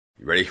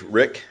You ready,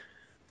 Rick?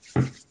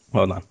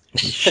 Hold on.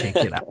 Let me shake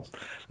it out.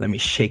 Let me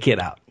shake it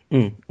out.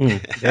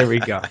 There we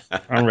go.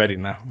 I'm ready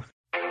now.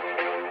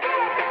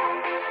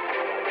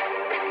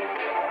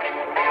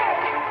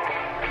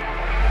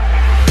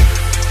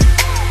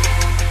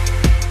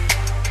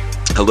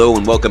 Hello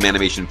and welcome,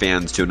 animation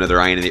fans, to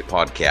another Animate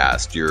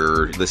podcast.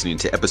 You're listening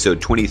to episode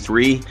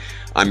 23.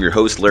 I'm your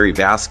host, Larry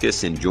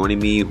Vasquez, and joining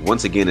me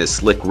once again is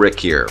Slick Rick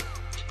here.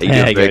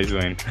 How you guys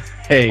doing?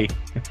 Hey.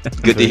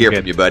 Good to hear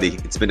from you, buddy.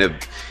 It's been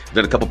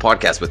a couple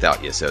podcasts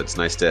without you, so it's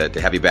nice to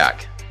have you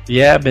back.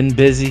 Yeah, been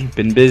busy,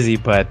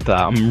 but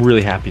I'm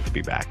really happy to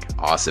be back.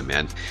 Awesome,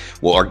 man.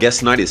 Well, our guest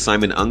tonight is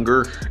Simon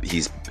Unger.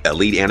 He's a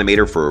lead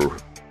animator for,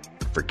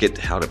 forget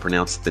how to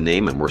pronounce the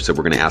name, and we're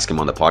going to ask him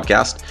on the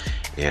podcast,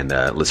 and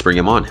let's bring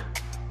him on.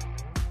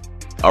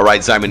 All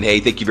right, Simon.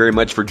 Hey, thank you very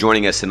much for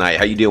joining us tonight.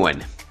 How you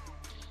doing?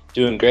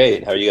 Doing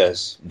great. How are you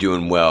guys?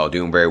 Doing well.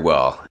 Doing very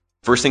well.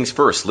 First things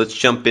first, let's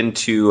jump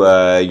into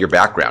your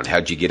background.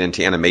 How'd you get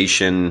into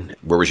animation?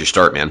 Where was your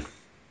start, man?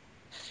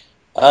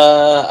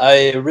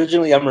 I'm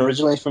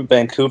originally from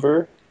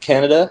Vancouver,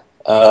 Canada.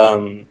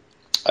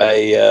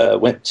 I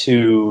went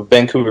to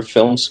Vancouver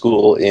Film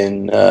School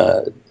in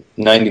 2000.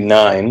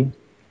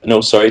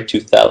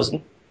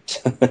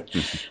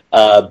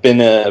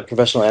 Been a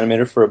professional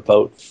animator for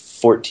about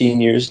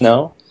 14 years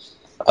now,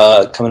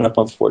 coming up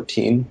on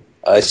 14.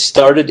 I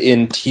started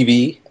in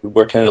TV,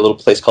 working at a little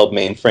place called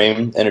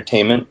Mainframe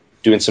Entertainment,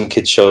 doing some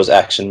kids shows,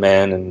 Action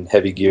Man and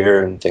Heavy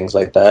Gear and things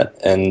like that,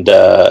 and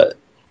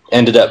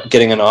ended up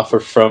getting an offer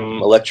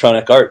from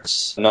Electronic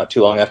Arts not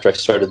too long after I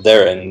started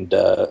there, and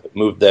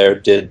moved there,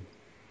 did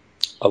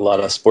a lot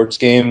of sports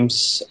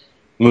games,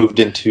 moved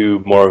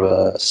into more of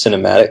a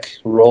cinematic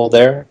role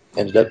there,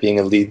 ended up being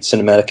a lead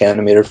cinematic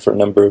animator for a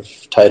number of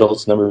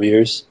titles, number of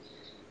years.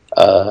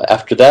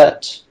 After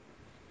that,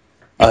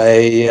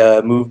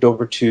 I moved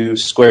over to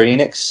Square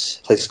Enix,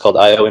 a place called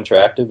IO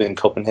Interactive in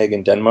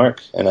Copenhagen,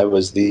 Denmark, and I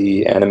was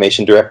the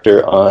animation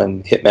director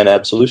on Hitman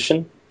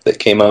Absolution that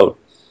came out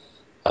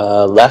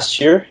last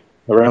year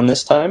around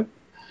this time.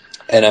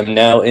 And I'm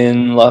now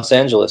in Los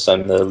Angeles.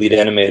 I'm the lead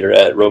animator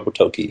at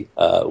Robotoki,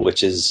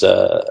 which is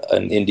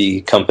an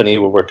indie company.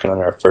 We're working on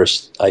our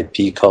first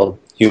IP called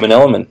Human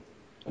Element.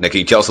 Now, can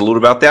you tell us a little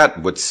about that?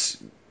 What's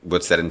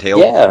that entail?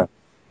 Yeah.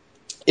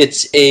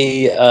 It's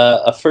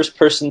a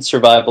first-person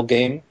survival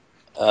game.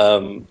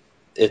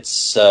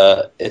 It's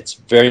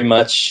very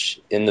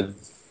much in the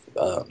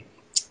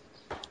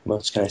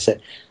what can I say?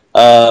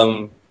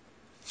 Tell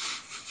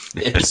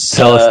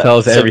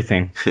us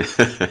everything.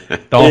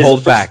 Don't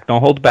hold back.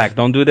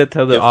 Don't do that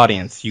to the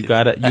audience. You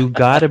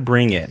gotta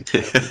bring it.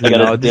 You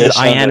know, this is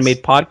I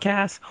Animate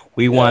podcast.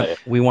 We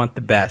want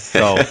the best.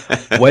 So,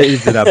 what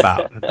is it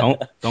about?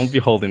 Don't be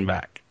holding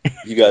back.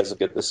 You guys will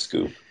get the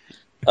scoop.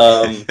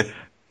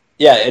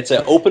 Yeah, it's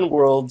an open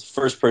world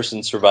first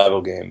person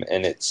survival game,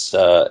 and it's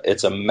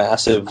a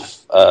massive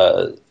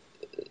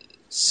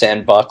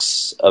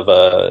sandbox of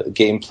a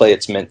gameplay.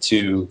 It's meant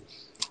to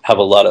have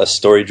a lot of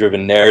story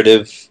driven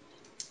narrative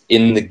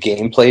in the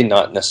gameplay,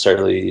 not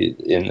necessarily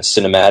in the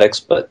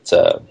cinematics, but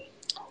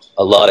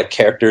a lot of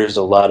characters,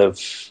 a lot of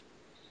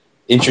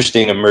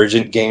interesting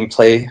emergent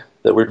gameplay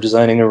that we're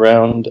designing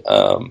around.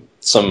 And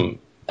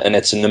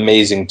it's an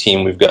amazing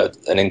team. We've got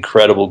an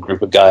incredible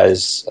group of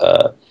guys,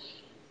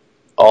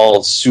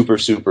 all super,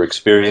 super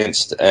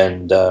experienced,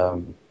 and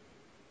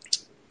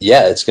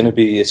it's gonna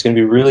be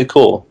really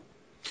cool.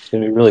 It's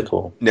gonna be really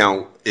cool.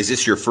 Now, is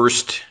this your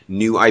first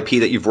new IP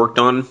that you've worked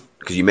on?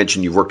 Because you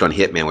mentioned you've worked on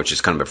Hitman, which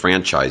is kind of a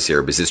franchise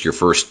here. But is this your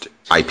first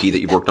IP that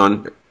you've worked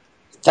on?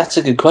 That's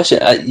a good question.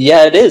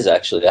 Yeah, it is,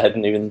 actually. I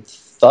hadn't even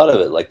thought of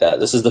it like that.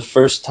 This is the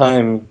first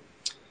time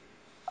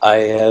I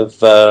have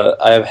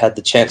had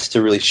the chance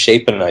to really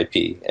shape an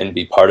IP and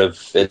be part of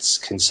its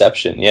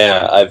conception.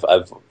 Yeah,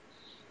 I've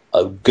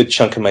a good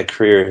chunk of my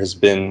career has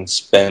been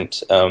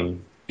spent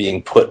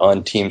being put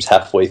on teams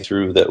halfway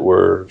through that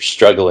were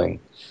struggling.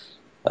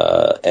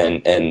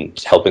 And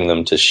helping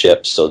them to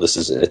ship. So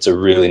it's a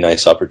really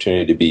nice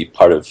opportunity to be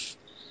part of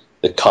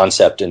the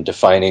concept and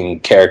defining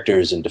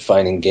characters and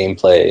defining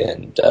gameplay,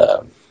 and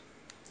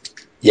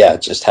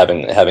just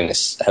having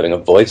a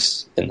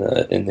voice in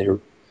the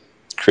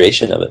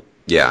creation of it.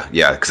 Yeah,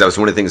 because that was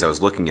one of the things I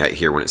was looking at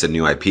here when it said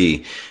new IP,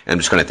 and I'm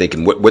just kind of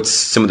thinking, what's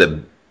some of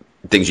the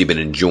things you've been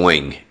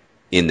enjoying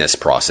in this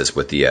process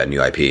with the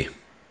new IP?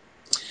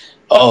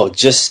 Oh,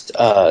 just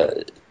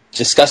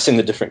discussing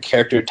the different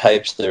character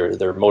types,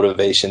 their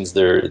motivations,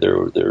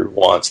 their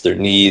wants, their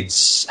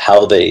needs,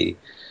 how they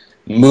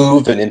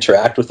move and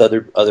interact with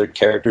other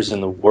characters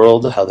in the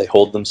world, how they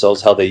hold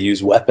themselves, how they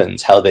use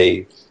weapons,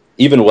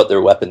 even what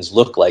their weapons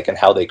look like and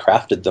how they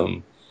crafted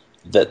them,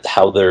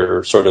 how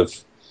their sort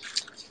of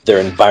their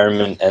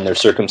environment and their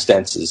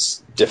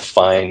circumstances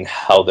define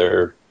how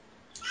they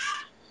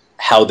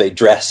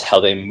dress, how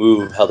they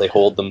move, how they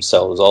hold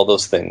themselves, all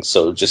those things.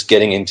 So just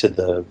getting into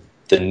the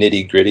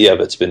nitty gritty of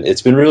it's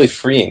been really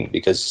freeing,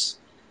 because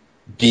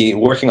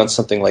working on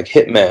something like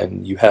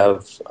Hitman, you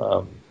have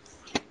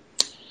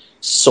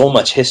so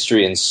much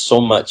history and so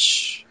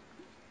much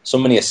so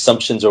many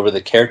assumptions over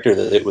the character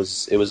that it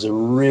was a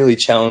really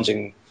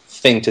challenging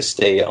thing to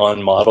stay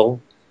on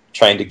model,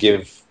 trying to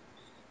give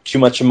too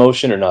much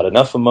emotion or not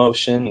enough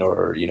emotion,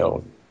 or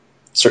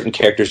certain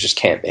characters just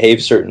can't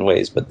behave certain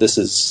ways. But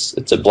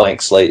it's a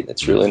blank slate.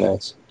 It's really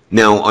nice.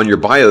 Now, on your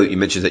bio, you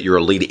mentioned that you're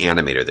a lead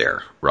animator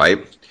there, right?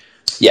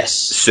 Yes.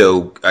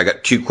 So I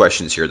got two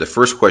questions here. The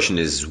first question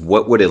is,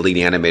 what would a lead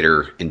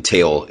animator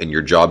entail in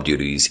your job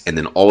duties? And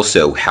then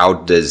also, how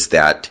does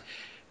that,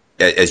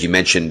 as you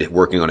mentioned,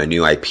 working on a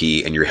new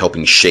IP and you're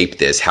helping shape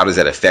this, how does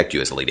that affect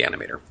you as a lead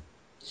animator?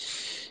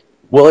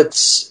 Well,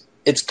 it's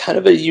kind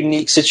of a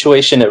unique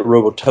situation at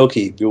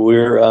Robotoki.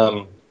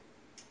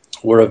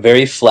 We're a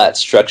very flat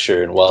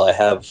structure, and while I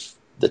have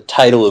the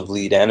title of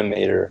lead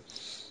animator,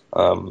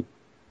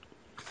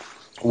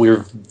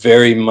 we're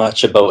very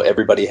much about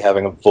everybody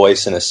having a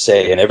voice and a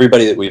say, and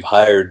everybody that we've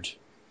hired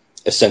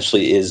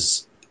essentially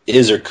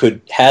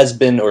has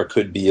been or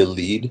could be a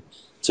lead.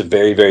 It's a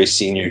very, very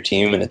senior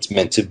team, and it's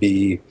meant to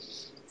be.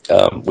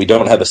 We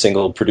don't have a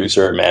single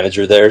producer or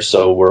manager there,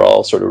 so we're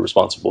all sort of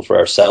responsible for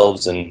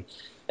ourselves and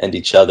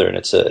each other, and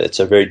it's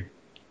a very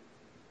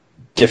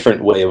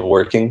different way of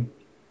working.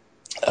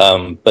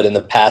 But in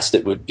the past,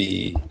 it would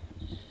be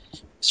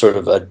sort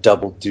of a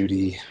double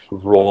duty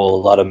role,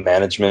 a lot of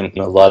management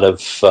and a lot of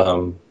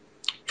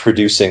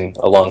producing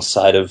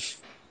alongside of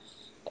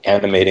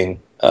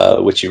animating,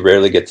 which you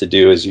rarely get to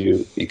do as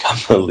you become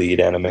a lead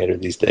animator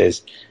these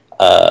days.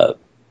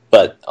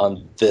 But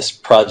on this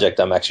project,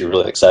 I'm actually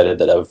really excited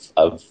that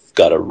I've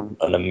got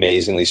an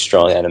amazingly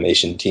strong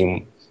animation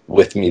team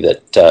with me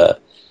that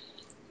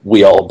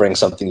we all bring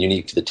something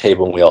unique to the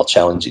table, and we all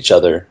challenge each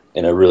other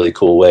in a really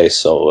cool way.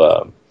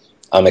 So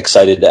I'm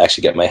excited to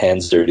actually get my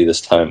hands dirty this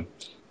time.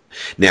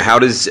 Now, how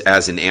does,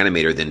 as an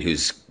animator then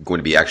who's going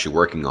to be actually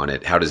working on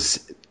it, how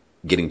does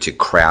getting to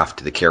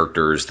craft the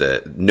characters,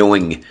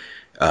 knowing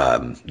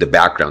the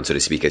background, so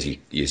to speak, as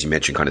you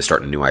mentioned, kind of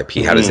starting a new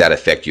IP, how does that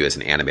affect you as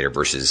an animator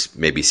versus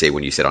maybe, say,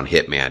 when you said on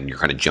Hitman, you're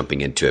kind of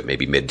jumping into it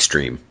maybe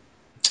midstream?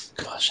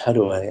 Gosh, how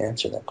do I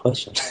answer that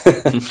question?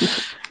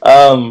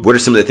 What are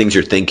some of the things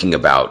you're thinking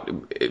about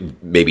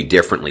maybe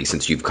differently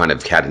since you've kind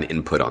of had an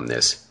input on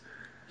this?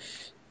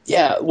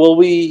 Yeah,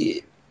 well,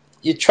 you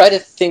try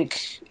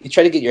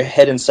to get your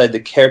head inside the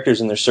characters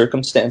and their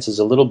circumstances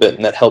a little bit,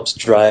 and that helps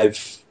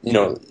drive,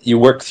 you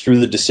work through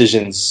the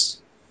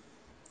decisions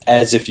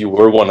as if you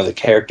were one of the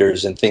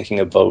characters and thinking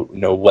about,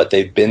 what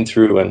they've been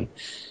through. And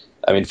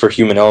I mean, for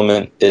Human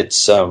Element,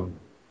 it's,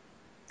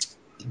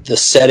 the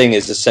setting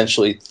is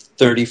essentially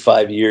 40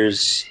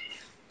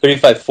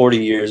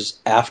 years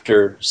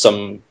after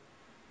some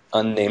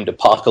unnamed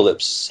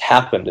apocalypse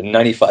happened, and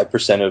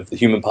 95% of the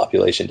human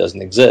population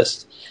doesn't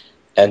exist.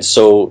 And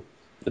so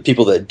the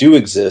people that do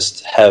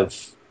exist have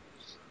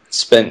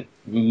spent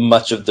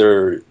much of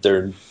their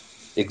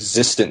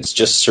existence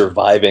just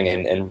surviving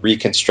and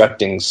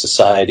reconstructing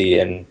society,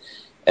 and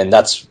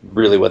that's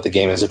really what the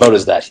game is about,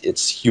 is that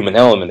it's Human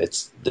Element.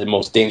 It's the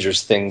most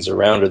dangerous things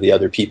around are the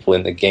other people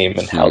in the game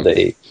and how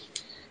they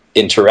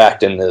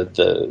interact, and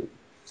the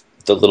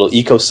little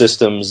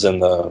ecosystems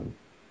and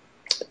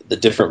the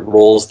different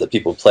roles that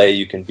people play.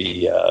 You can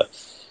be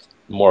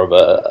more of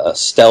a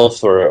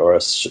stealth or a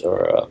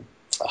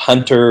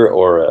hunter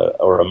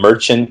or a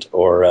merchant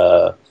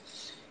or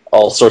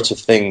all sorts of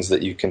things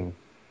that you can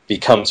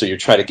become. So you're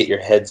trying to get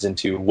your heads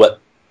into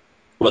what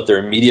their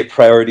immediate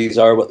priorities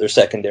are, what their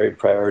secondary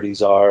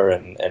priorities are,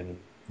 and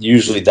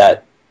usually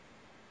that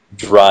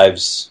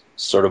drives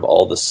sort of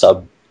all the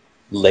sub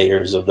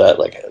layers of that,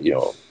 like,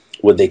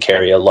 would they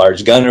carry a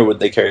large gun or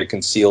would they carry a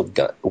concealed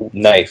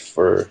knife,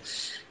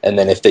 and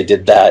then if they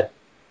did that,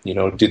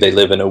 do they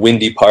live in a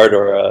windy part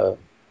or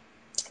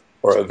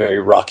a very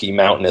rocky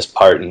mountainous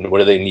part, and what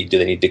do they need? Do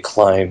they need to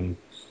climb?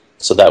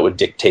 So that would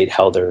dictate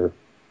how their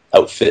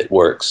outfit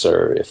works,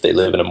 or if they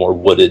live in a more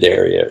wooded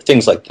area, or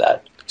things like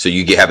that. So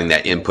you having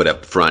that input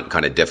up front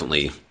kind of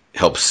definitely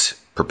helps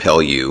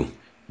propel you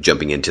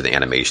jumping into the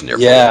animation there.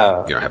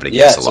 Yeah, you're having to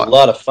guess it's a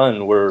lot of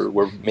fun.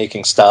 We're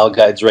making style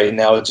guides right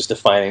now, just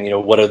defining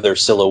what are their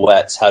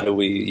silhouettes, how do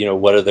we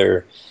what are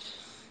their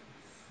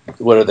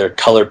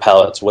color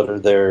palettes, what are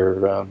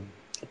their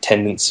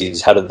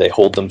tendencies, how do they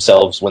hold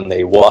themselves when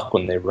they walk,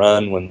 when they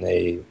run, when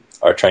they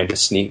are trying to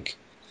sneak.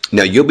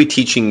 Now, you'll be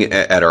teaching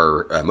at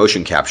our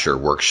motion capture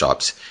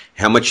workshops.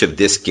 How much of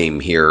this game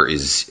here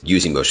is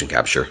using motion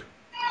capture?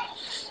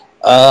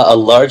 A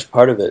large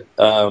part of it.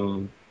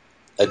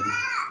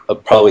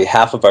 Probably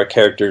half of our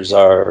characters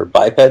are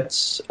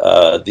bipeds.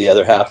 The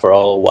other half are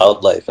all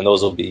wildlife, and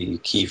those will be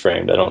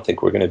keyframed. I don't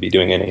think we're going to be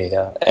doing any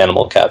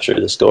animal capture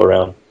this go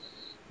around.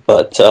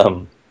 But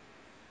a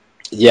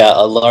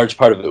large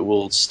part of it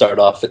will start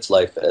off its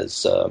life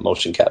as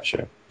motion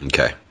capture.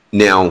 Okay.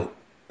 Now,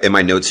 in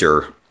my notes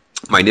here,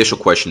 my initial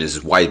question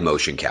is, why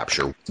motion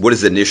capture? What is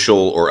the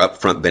initial or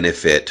upfront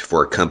benefit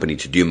for a company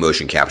to do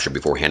motion capture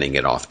before handing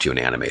it off to an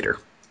animator?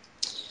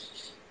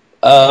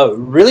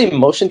 Really,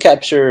 motion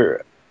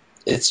capture,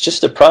 it's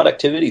just a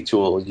productivity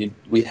tool.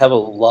 We have a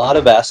lot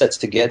of assets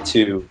to get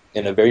to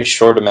in a very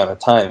short amount of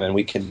time, and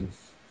we can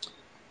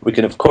We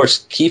can, of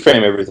course,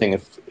 keyframe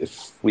everything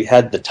if we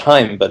had the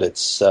time, but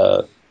it's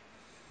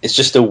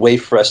just a way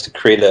for us to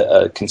create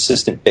a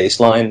consistent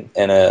baseline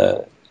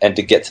and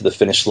to get to the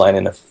finish line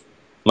in a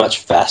much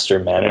faster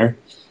manner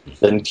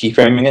than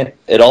keyframing it.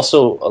 It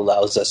also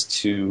allows us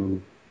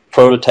to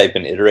prototype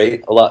and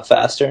iterate a lot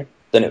faster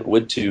than it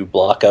would to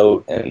block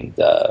out and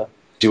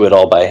do it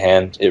all by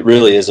hand. It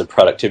really is a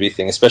productivity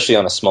thing, especially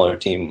on a smaller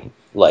team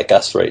like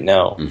us right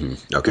now.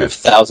 Mm-hmm. Okay. We have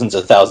thousands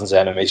of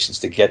animations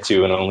to get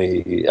to and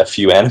only a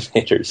few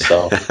animators.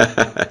 So,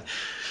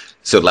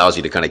 so it allows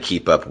you to kind of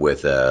keep up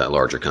with a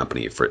larger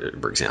company,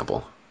 for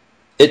example.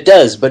 It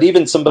does, but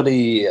even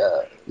somebody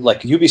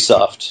like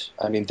Ubisoft,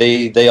 I mean,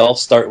 they all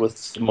start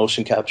with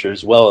motion capture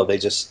as well. They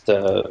just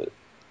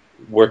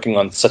working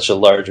on such a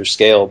larger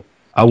scale.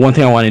 One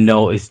thing I want to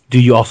know is, do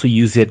you also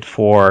use it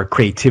for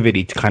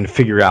creativity to kind of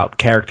figure out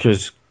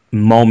characters,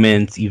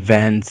 moments,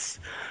 events,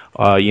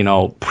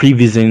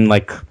 prevising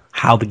like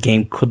how the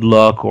game could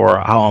look or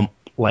how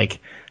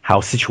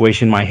a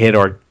situation might hit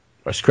or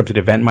a scripted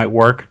event might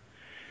work?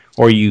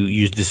 Or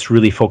you just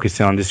really focus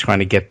on just trying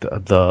to get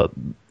the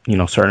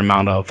certain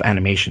amount of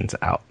animations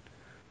out?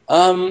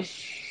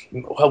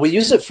 Well, we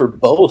use it for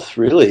both,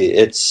 really.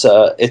 It's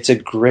a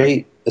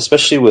great,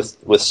 especially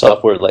with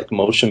software like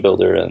Motion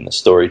Builder and the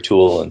Story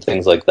Tool and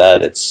things like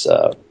that.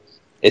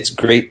 It's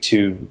great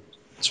to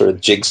sort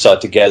of jigsaw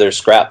together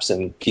scraps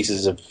and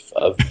pieces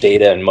of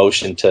data and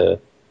motion to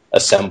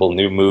assemble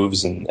new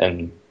moves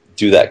and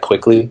do that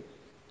quickly.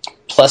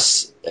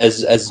 Plus,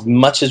 as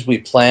much as we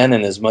plan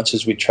and as much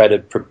as we try to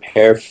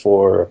prepare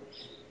for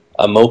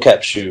a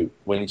mocap shoot,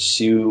 when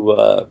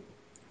you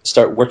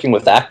start working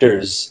with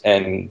actors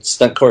and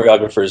stunt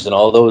choreographers and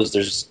all those,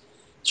 there's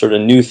sort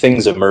of new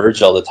things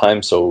emerge all the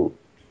time. So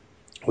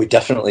we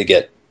definitely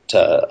get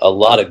a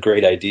lot of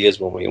great ideas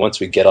once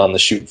we get on the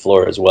shoot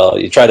floor as well.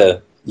 You try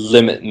to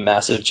limit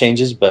massive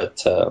changes,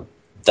 but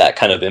that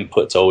kind of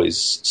input's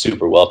always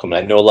super welcome.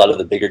 And I know a lot of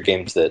the bigger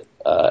games that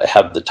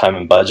have the time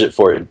and budget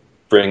for it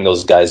bring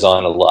those guys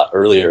on a lot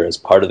earlier as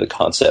part of the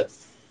concept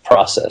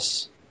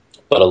process.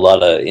 But a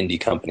lot of indie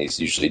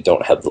companies usually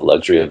don't have the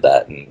luxury of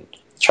that and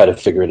try to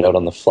figure it out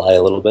on the fly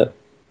a little bit.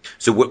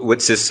 So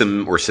what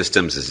system or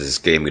systems is this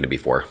game going to be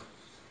for?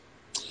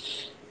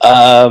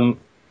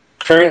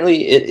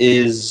 Currently it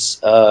is,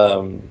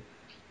 what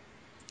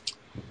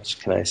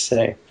can I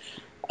say?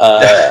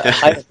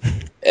 The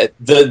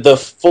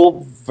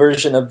full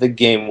version of the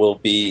game will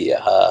be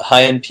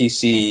high-end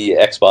PC,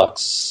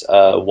 Xbox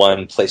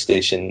One,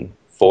 PlayStation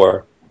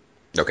 4,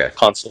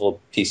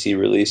 console, PC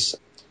release.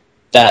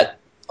 That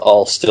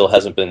all still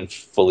hasn't been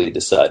fully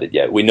decided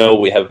yet. We know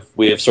we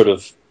have sort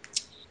of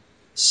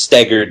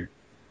staggered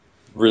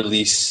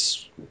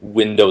release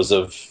windows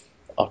of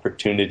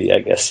opportunity, I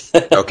guess.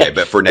 Okay,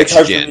 but for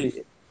next gen.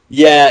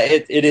 Yeah,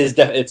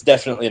 it's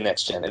definitely a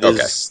next gen. It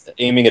is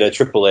aiming at a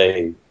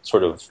AAA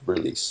sort of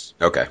release.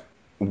 Okay.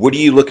 What are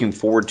you looking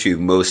forward to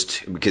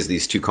most, because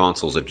these two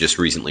consoles have just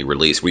recently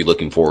released, what are you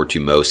looking forward to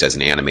most as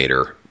an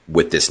animator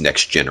with this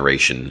next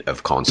generation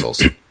of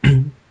consoles?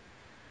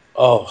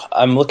 Oh,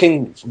 I'm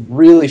looking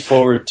really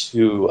forward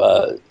to,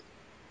 right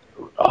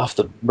off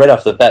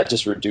the bat,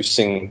 just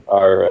reducing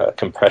our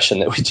compression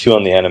that we do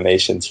on the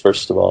animations,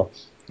 first of all.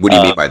 What do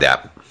you mean by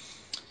that?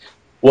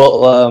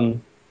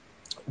 Well,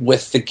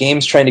 with the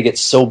games trying to get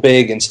so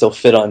big and still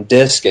fit on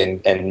disc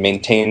and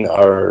maintain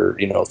our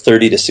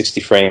 30 to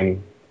 60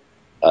 frame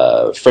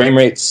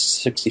rates,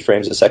 60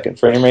 frames a second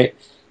frame rate,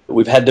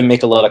 we've had to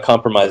make a lot of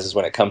compromises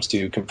when it comes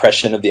to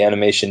compression of the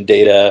animation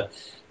data,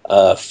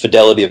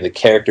 fidelity of the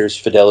characters,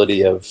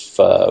 fidelity of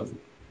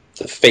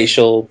the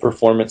facial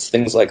performance,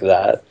 things like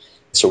that.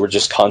 So we're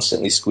just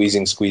constantly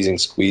squeezing.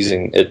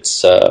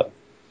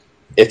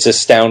 It's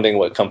astounding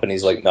what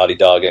companies like Naughty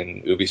Dog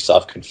and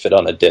Ubisoft can fit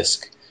on a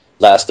disc.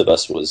 Last of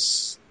Us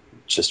was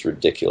just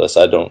ridiculous.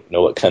 I don't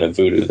know what kind of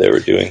voodoo they were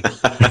doing.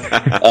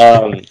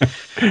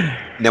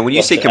 Now, when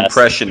you say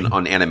compression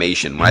on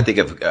animation, when I think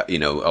of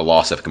a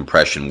loss of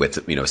compression with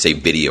say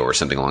video or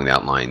something along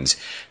that lines,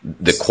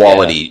 the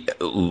quality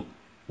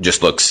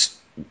just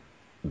looks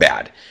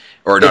bad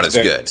or not as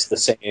good. It's the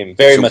same,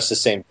 very much the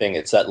same thing.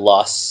 It's that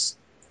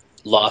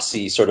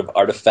lossy sort of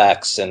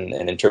artifacts and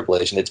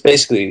interpolation. It's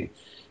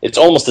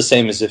almost the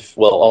same as if,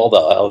 all the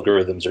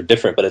algorithms are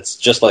different, but it's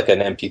just like an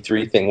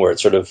MP3 thing where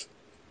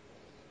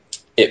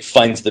it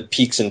finds the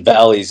peaks and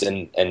valleys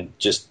and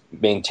just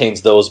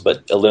maintains those,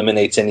 but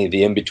eliminates any of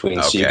the in-between.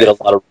 Okay. So you get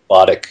a lot of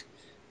robotic,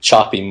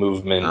 choppy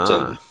movement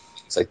and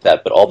things like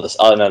that, but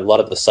and a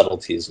lot of the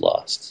subtlety is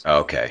lost.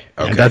 Okay.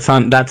 Yeah, that's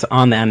on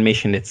the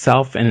animation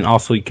itself, and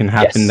also it can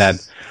happen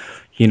that,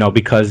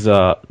 because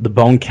the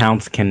bone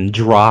counts can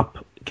drop,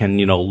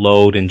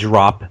 load and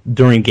drop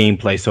during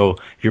gameplay. So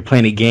if you're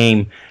playing a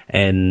game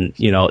and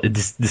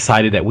it's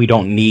decided that we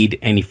don't need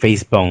any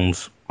face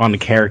bones on the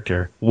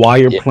character while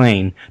you're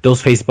playing,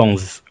 those face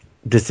bones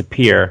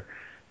disappear,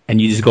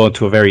 and you just go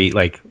into a very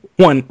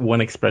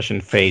one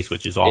expression face,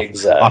 which is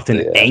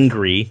often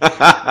angry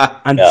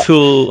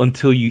until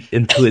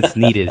it's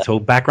needed. So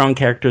background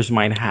characters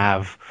might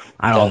have,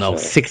 I don't know,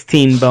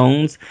 16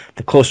 bones.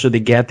 The closer they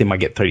get, they might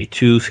get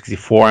 32,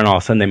 64, and all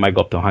of a sudden they might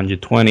go up to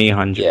 120,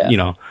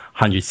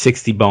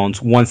 160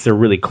 bones once they're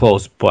really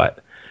close.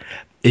 But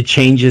it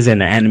changes in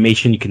the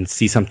animation. You can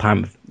see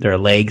sometimes their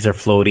legs are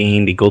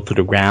floating, they go through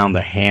the ground,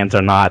 their hands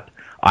are not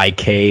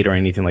IK'd or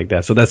anything like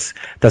that. So that's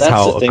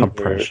how a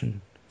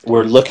compression.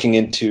 We're looking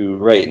into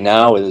right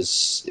now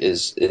is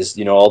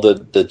all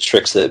the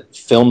tricks that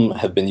film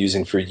have been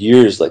using for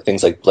years, like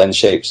things like blend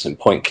shapes and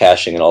point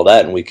caching and all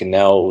that, and we can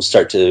now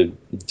start to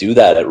do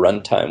that at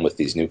runtime with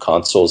these new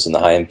consoles and the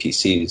high-end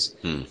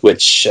PCs,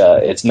 which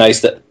it's nice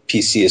that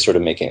PC is sort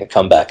of making a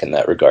comeback in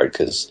that regard,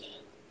 because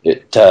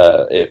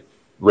it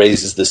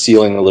raises the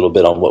ceiling a little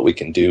bit on what we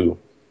can do.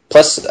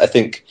 Plus, I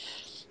think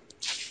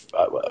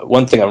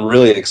one thing I'm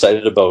really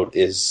excited about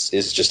is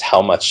just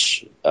how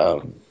much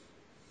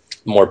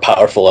more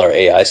powerful our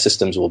AI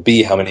systems will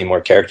be, how many more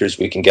characters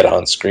we can get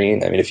on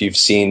screen. I mean, if you've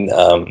seen,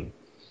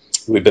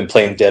 we've been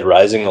playing Dead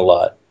Rising a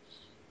lot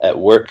at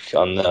work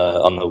on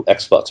the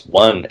Xbox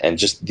One, and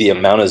just the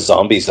amount of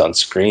zombies on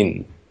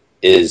screen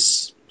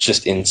is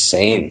just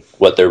insane,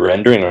 what they're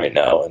rendering right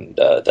now, and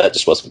that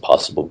just wasn't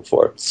possible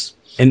before.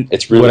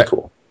 It's really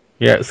cool.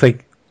 Yeah, it's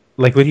like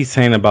what he's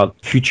saying about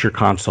future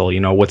console,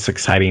 what's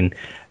exciting,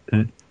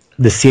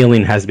 the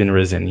ceiling has been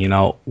risen.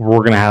 We're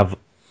going to have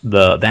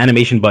the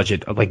animation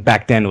budget. Like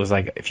back then, it was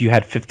like if you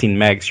had 15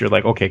 megs, you're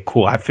like, okay,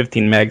 cool, I have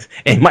 15 megs.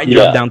 It might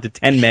drop down to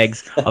 10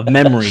 megs of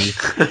memory,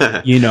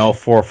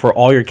 for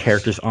all your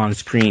characters on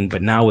screen.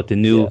 But now with the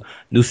new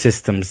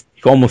systems,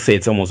 you can almost say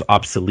it's almost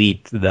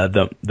obsolete,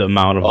 the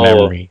amount of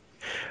memory.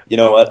 You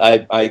know what?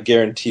 I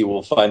guarantee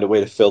we'll find a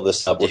way to fill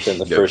this up within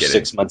the first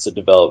 6 months of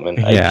development.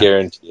 I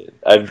guarantee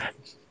it.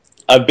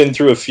 I've been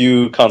through a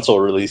few console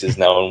releases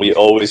now, and we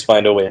always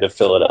find a way to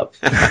fill it up.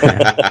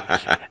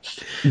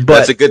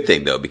 That's a good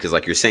thing, though, because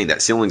like you're saying,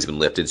 that ceiling's been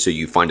lifted, so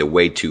you find a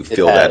way to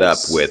fill that up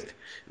with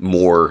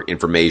more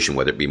information,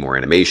 whether it be more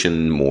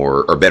animation,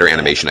 or better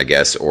animation, I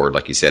guess, or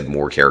like you said,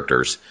 more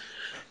characters.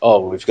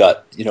 Oh, we've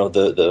got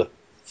the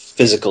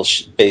physical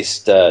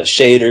based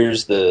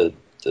shaders, the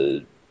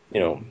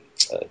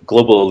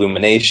global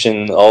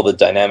illumination, all the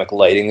dynamic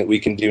lighting that we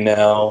can do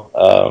now.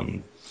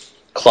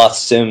 Cloth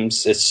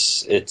sims,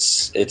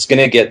 it's going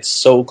to get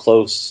so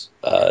close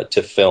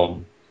to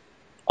film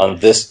on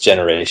this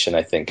generation,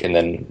 I think, and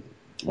then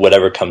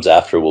whatever comes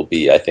after will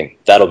be, I think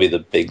that'll be the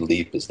big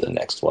leap, is the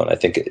next one.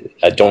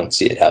 I don't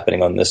see it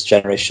happening on this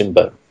generation,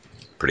 but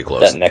pretty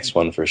close. That next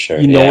one for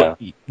sure. You know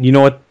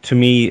what? To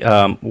me,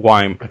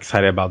 why I'm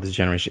excited about this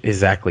generation,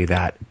 exactly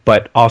that.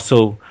 But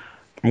also,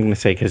 I'm going to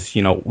say, because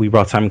we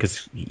brought Simon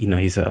because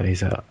he's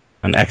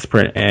an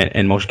expert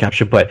in motion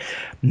capture, but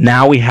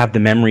now we have the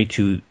memory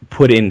to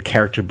put in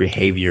character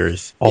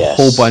behaviors, a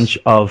whole bunch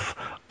of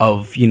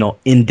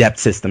in-depth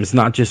systems. It's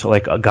not just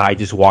like a guy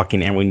just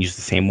walking, everyone uses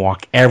the same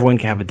walk. Everyone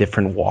can have a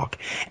different walk.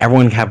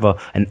 Everyone can have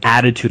an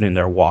attitude in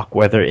their walk,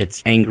 whether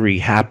it's angry,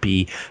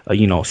 happy,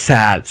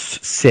 sad,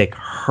 sick,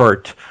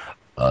 hurt,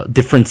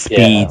 different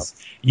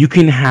speeds. You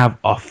can have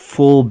a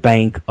full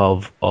bank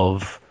of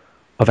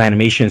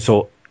animation.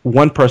 So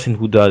one person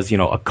who does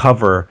a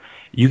cover,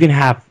 you can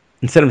have,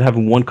 instead of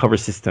having one cover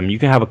system, you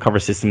can have a cover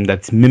system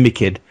that's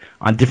mimicked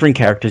on different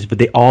characters, but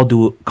they all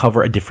do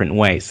cover a different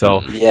way.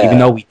 So even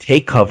though we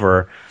take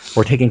cover,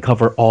 we're taking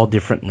cover all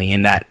differently,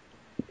 and that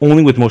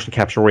only with motion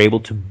capture we're able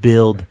to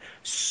build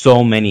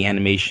so many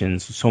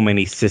animations, so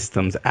many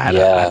systems at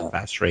a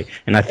fast rate.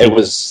 And I think it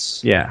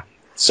was I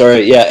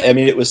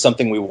mean, it was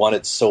something we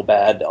wanted so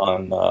bad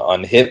on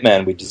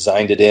Hitman. We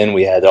designed it in.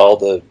 We had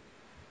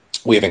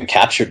we even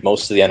captured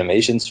most of the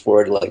animations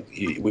for it. Like,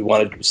 we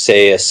wanted to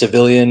say a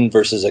civilian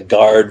versus a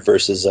guard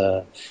versus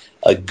a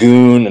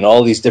goon, and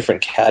all these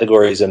different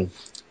categories. And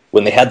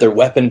when they had their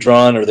weapon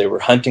drawn or they were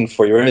hunting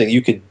for you or anything,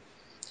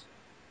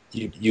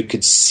 you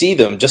could see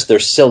them. Just their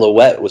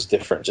silhouette was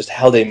different. Just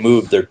how they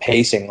moved, their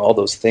pacing, all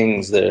those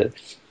things, the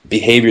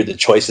behavior, the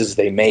choices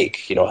they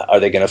make.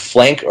 Are they going to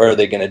flank, or are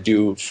they going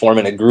to form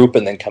in a group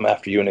and then come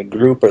after you in a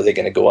group? Or are they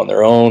going to go on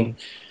their own?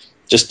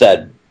 Just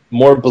that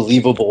more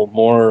believable,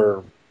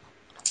 more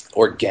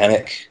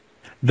organic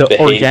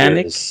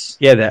behaviors.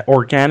 That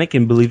organic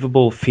and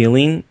believable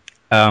feeling.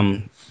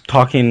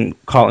 Talking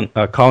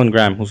Colin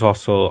Graham, who's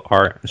also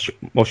our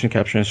motion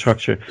capture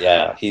instructor.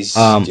 Yeah, he's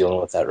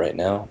dealing with that right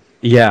now.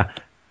 Yeah,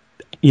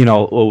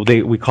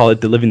 we call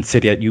it the living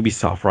city at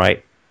Ubisoft,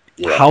 right?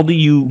 Yeah. How do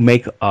you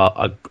make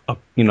a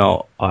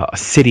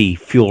city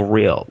feel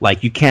real?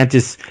 Like, you can't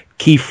just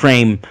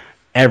keyframe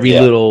every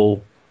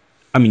little.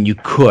 I mean, you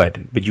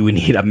could, but you would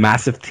need a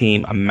massive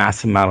team, a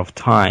massive amount of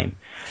time.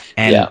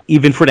 And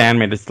even for the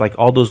animators, it's like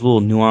all those little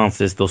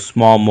nuances, those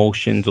small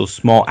motions, those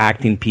small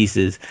acting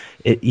pieces,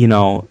 it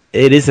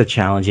is a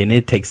challenge, and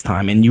it takes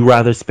time. And you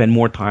rather spend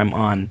more time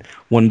on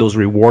one of those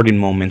rewarding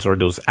moments, or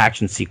those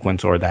action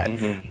sequence, or that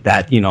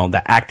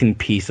the acting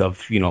piece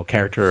of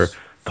character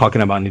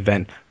talking about an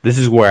event. This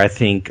is where I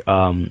think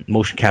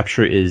motion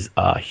capture is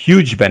a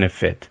huge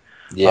benefit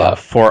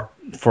for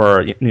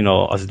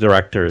us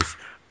directors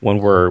when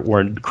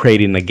we're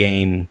creating a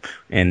game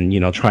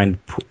and trying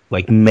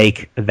to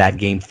make that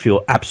game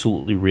feel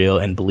absolutely real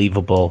and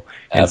believable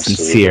and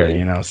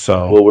sincere.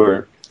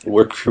 So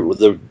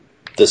well,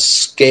 the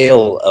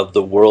scale of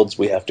the worlds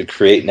we have to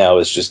create now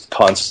is just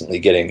constantly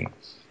getting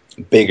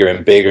bigger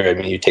and bigger. I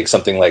mean, you take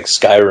something like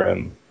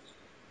Skyrim,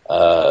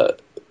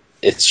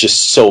 it's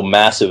just so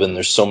massive, and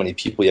there's so many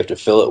people you have to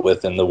fill it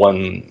with, and the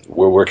one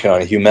we're working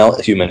on, a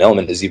human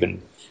element, is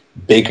even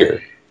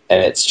bigger,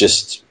 and it's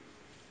just,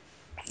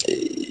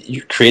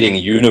 you're creating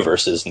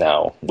universes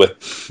now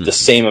with the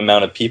same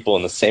amount of people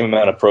and the same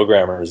amount of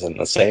programmers and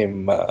the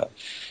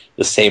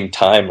same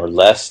time or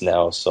less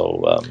now.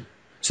 So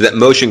that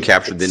motion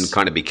capture then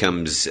kind of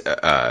becomes it's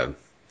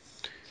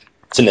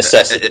a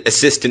necessity.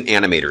 Assistant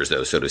animators,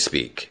 though, so to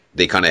speak.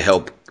 They kind of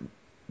help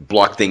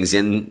block things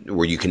in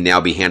where you can now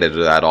be handed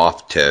that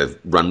off to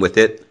run with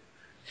it.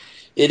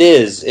 It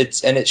is.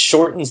 And it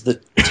shortens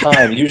the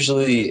time.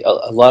 Usually,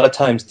 a lot of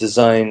times,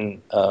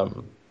 design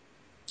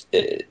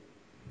the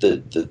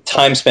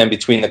time span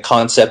between the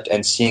concept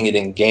and seeing it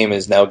in game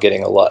is now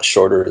getting a lot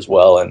shorter as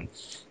well. And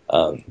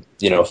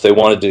if they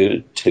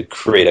wanted to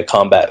create a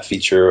combat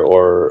feature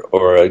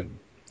or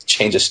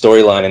change a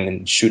storyline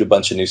and shoot a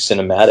bunch of new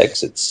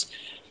cinematics, it's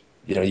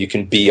you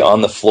can be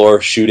on the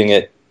floor shooting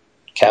it,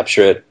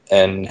 capture it,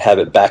 and have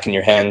it back in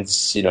your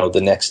hands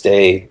the next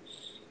day.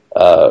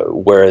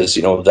 Whereas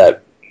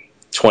that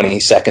 20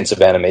 seconds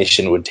of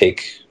animation would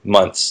take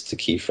months to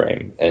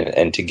keyframe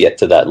and to get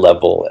to that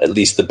level, at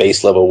least the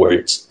base level where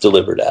it's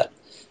delivered at.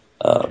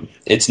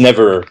 It's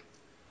never.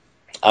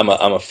 I'm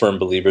a firm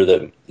believer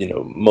that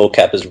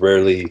mocap is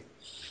rarely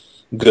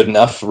good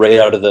enough right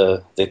out of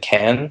the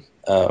can.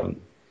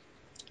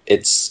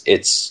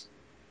 It's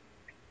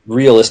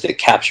realistic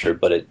capture,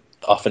 but it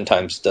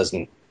oftentimes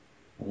doesn't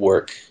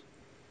work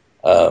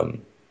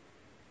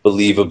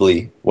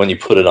believably when you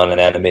put it on an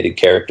animated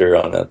character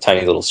on a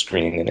tiny little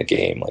screen in a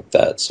game like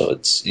that. So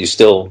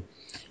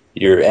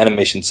your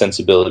animation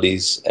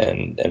sensibilities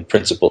and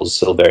principles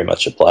still very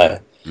much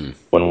apply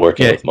when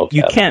working with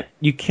mocap.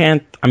 You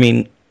can't. I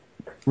mean,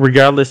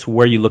 regardless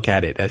where you look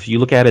at it, as you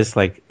look at it, it's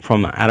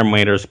from an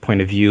animator's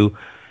point of view,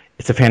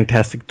 it's a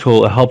fantastic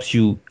tool. It helps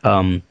you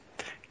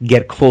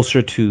get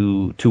closer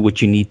to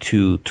what you need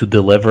to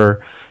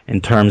deliver in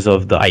terms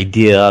of the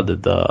idea,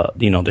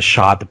 the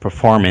shot, the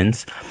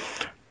performance.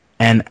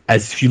 And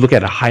as if you look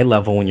at a high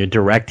level when you're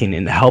directing,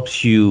 it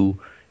helps you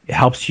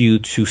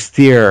to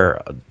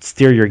steer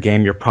your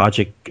game, your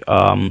project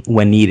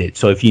when needed.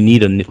 So if you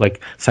need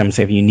like Simon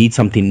said, if you need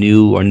something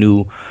new or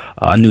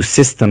a new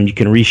system, you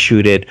can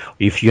reshoot it.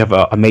 If you have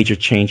a major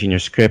change in your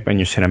script and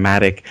your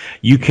cinematic,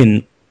 you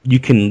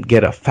can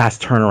get a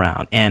fast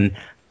turnaround, and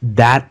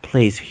that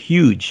plays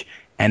huge.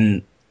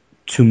 And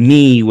to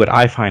me, what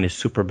I find is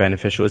super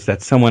beneficial is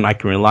that someone I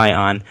can rely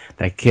on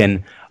that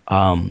can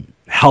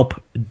help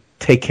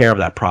take care of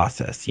that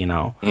process,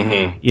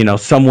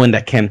 someone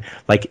that can,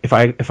 if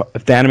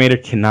the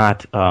animator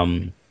cannot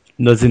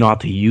doesn't know how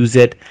to use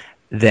it,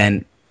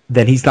 then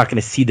he's not going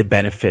to see the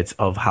benefits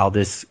of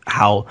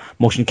how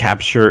motion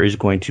capture is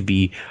going to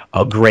be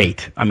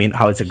great. I mean,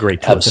 how it's a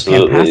great tool.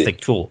 Absolutely. It's a fantastic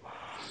tool.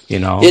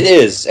 It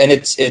is, and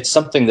it's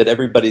something that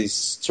everybody's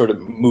sort of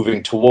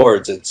moving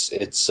towards.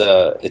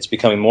 It's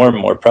becoming more and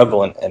more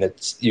prevalent, and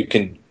you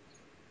can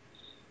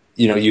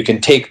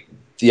take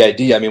the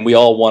idea. I mean, we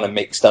all want to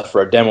make stuff for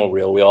our demo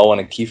reel. We all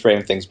want to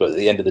keyframe things, but at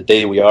the end of the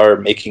day, we are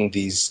making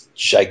these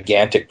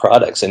gigantic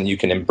products, and you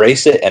can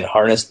embrace it and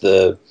harness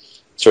the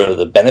sort of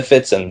the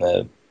benefits and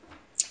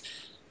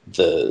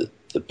the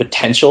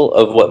potential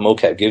of what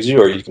mocap gives you,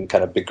 or you can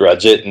kind of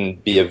begrudge it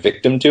and be a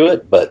victim to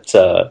it. But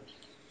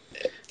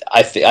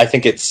I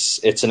think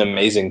it's an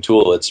amazing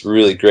tool. It's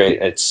really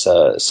great. It's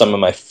some of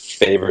my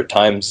favorite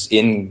times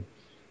in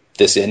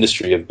this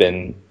industry have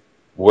been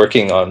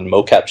working on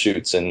mocap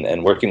shoots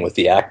and working with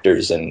the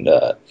actors, and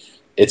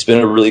it's been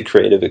a really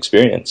creative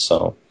experience.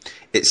 So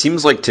it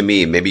seems like to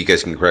me, maybe you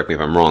guys can correct me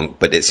if I'm wrong,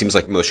 but it seems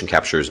like motion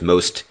capture is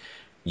most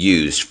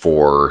used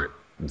for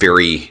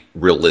very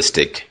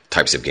realistic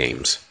types of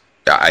games.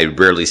 I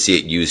rarely see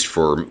it used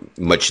for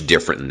much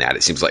different than that.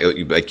 It seems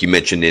like you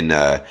mentioned in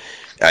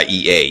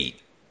EA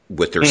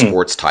with their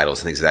sports titles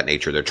and things of that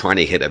nature, they're trying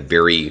to hit a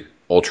very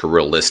ultra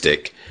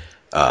realistic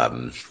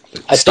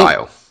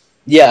style.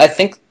 I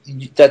think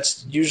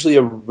that's usually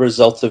a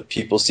result of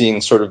people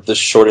seeing sort of the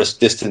shortest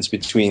distance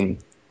between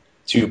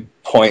 2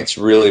 points,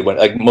 really. When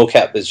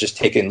mocap is just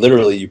taken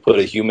literally, you put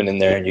a human in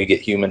there and you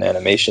get human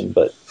animation.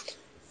 But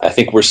I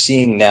think we're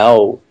seeing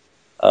now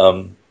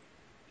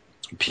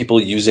people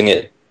using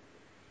it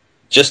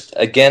just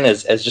again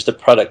as just a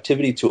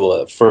productivity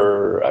tool.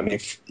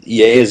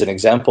 EA is an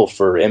example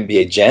for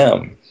NBA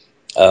Jam.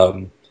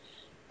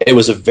 It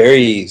was a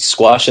very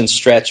squash and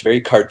stretch,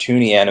 very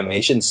cartoony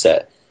animation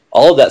set.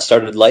 All of that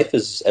started life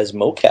as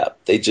mocap.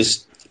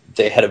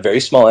 They had a very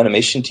small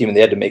animation team, and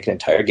they had to make an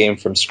entire game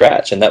from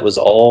scratch, and that was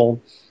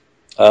all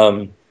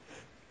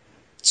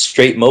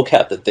straight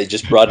mocap that they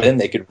just brought in.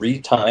 They could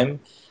read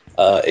time,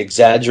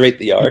 exaggerate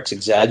the arcs,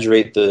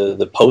 exaggerate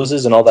the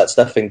poses and all that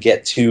stuff, and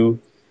get to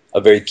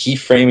a very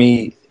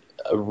keyframey,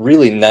 a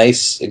really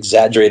nice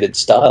exaggerated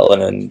style,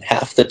 and in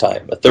half the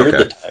time, a third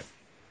the time.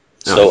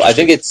 So I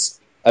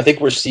think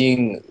we're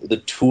seeing the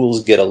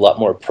tools get a lot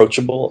more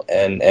approachable,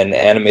 and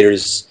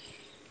animators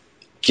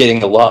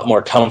getting a lot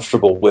more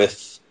comfortable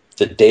with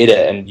the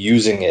data and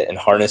using it and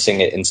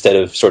harnessing it instead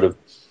of sort of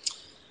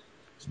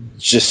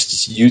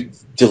just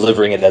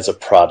delivering it as a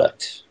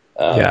product.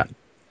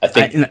 I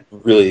think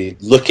really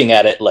looking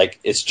at it like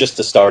it's just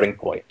a starting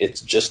point.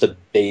 It's just a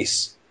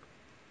base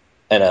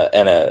and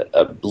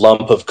a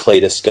lump of clay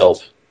to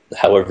sculpt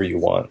however you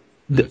want.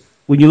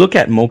 When you look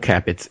at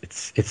mocap,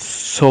 it's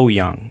so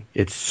young.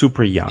 It's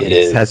super young.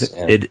 I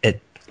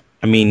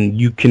mean,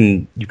 you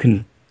can.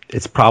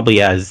 It's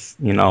probably as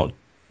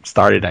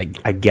started.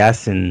 I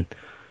guess in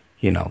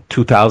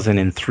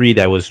 2003.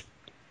 That was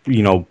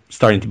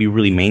starting to be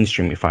really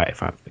mainstream. If I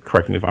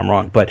correct me if I'm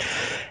wrong, but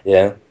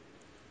yeah.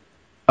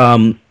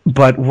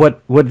 But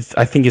what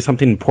I think is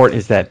something important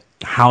is that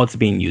how it's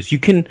being used.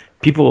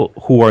 People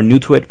who are new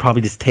to it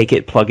probably just take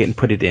it, plug it, and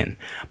put it in.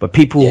 But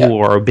people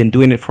who have been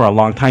doing it for a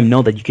long time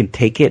know that you can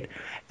take it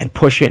and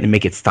push it and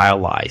make it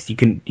stylized. You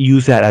can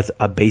use that as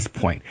a base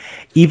point.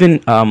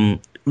 Even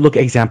look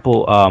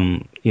example,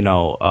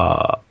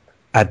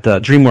 at the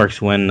DreamWorks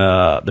when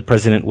the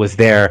president was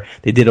there,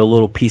 they did a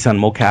little piece on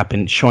mocap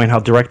and showing how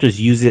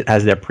directors use it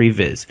as their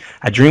previs.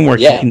 At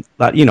DreamWorks,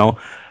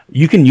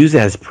 you can use it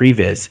as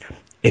previs.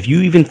 If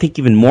you even think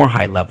even more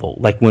high level,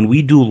 like when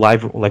we do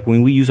live, like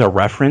when we use our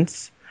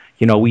reference,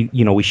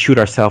 we shoot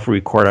ourselves, we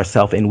record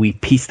ourselves, and we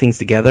piece things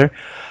together.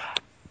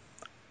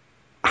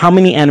 How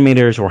many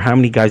animators or how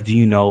many guys do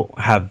you know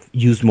have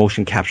used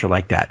motion capture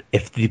like that?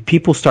 If the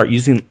people start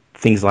using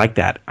things like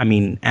that, I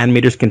mean,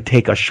 animators can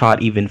take a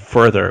shot even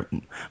further,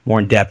 more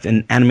in depth,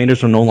 and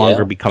animators will no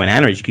longer become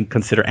animators. You can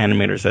consider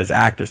animators as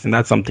actors, and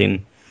that's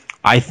something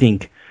I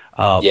think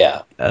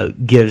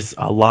gives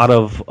a lot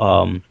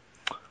of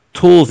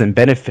tools and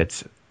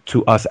benefits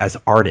to us as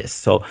artists.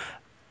 So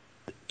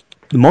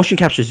the motion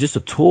capture is just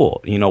a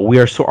tool. We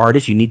are so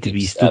artists. You need to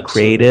be still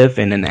creative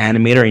and an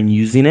animator in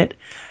using it,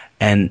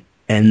 and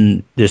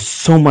there's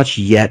so much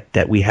yet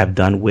that we have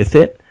done with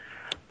it,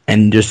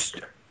 and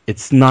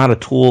it's not a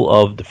tool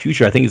of the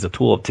future. I think it's a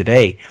tool of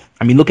today.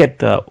 I mean, look at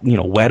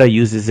Weta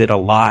uses it a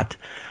lot.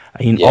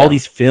 I mean, all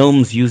these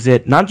films use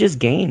it, not just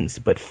games,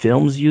 but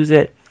films use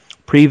it.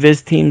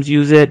 Previs teams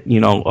use it.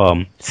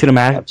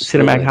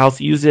 Cinematic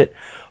House use it.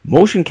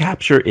 Motion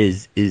capture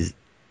is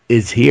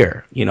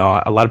here.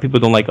 A lot of people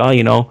don't like. I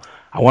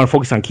want to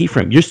focus on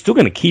keyframe. You're still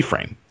going to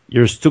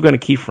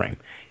keyframe.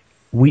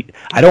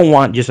 I don't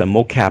want just a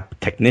mocap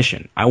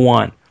technician. I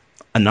want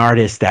an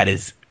artist that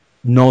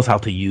knows how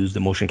to use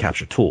the motion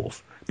capture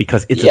tools,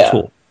 because it's a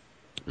tool.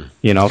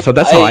 So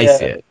that's how I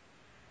see it.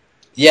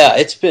 Yeah,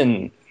 it's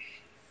been.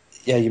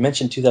 Yeah, you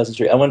mentioned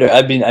 2003. I wonder.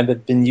 I've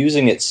been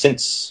using it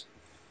since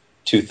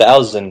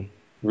 2000.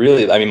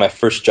 Really, I mean, my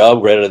first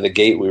job right out of the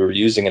gate, we were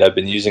using it. I've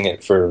been using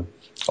it for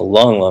a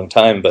long, long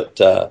time. But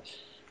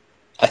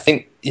I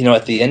think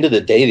at the end of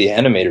the day, the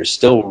animator is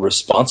still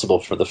responsible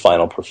for the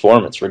final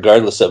performance,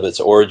 regardless of its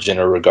origin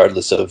or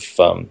regardless of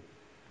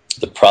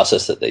the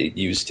process that they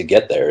use to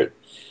get there.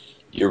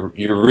 You're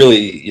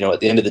really,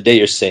 at the end of the day,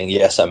 you're saying,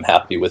 yes, I'm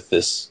happy with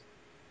this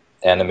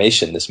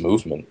animation, this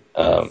movement.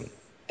 And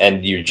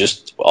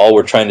all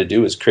we're trying to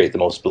do is create the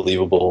most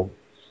believable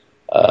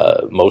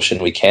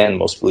motion we can,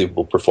 most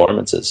believable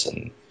performances.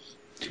 And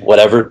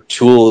whatever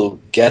tool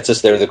gets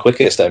us there the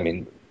quickest. I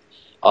mean,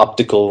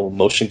 optical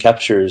motion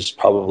capture is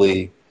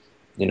probably,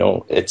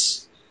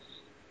 it's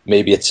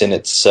in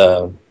its,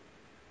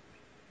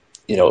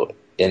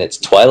 in its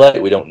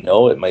twilight. We don't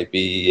know. It might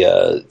be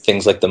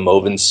things like the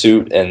Moven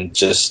suit and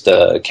just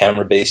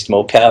camera-based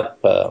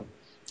mocap.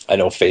 I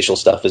know facial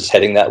stuff is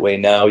heading that way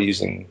now,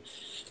 using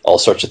all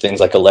sorts of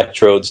things like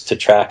electrodes to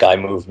track eye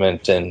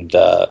movement, and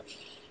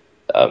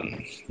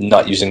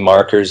not using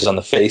markers on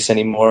the face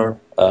anymore.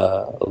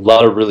 A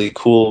lot of really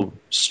cool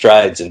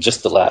strides in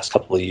just the last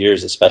couple of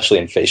years, especially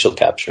in facial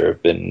capture,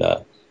 have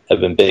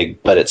been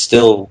big. But it's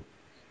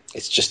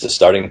just a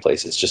starting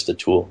place. It's just a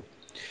tool.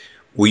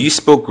 Well, you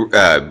spoke,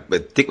 I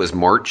think it was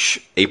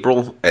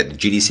April at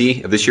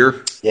GDC of this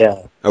year?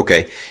 Yeah.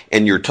 Okay.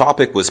 And your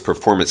topic was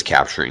performance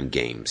capture in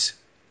games.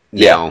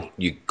 Yeah. Now,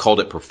 you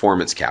called it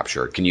performance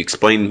capture. Can you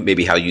explain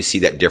maybe how you see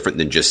that different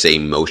than just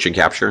saying motion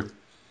capture?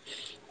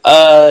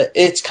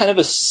 It's kind of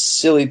a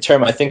silly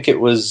term. I think it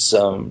was,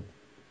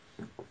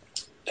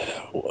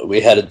 we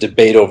had a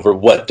debate over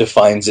what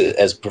defines it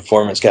as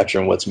performance capture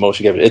and what's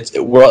motion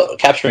capture. We're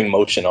capturing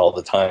motion all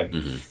the time.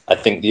 Mm-hmm. I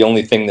think the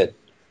only thing that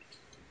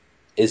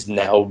is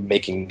now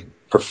making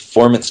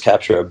performance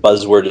capture a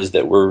buzzword is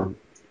that we're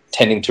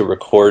tending to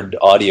record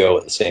audio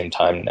at the same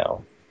time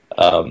now,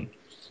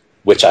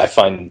 which I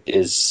find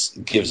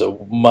gives a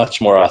much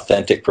more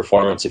authentic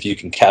performance if you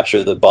can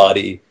capture the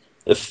body,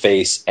 the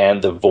face,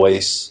 and the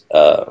voice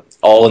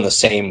all in the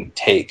same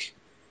take.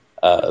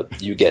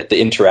 You get the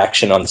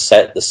interaction on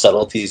set, the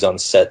subtleties on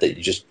set that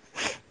you just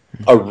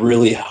are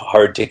really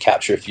hard to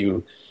capture if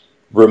you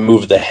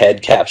remove the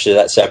head, capture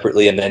that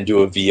separately, and then do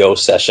a VO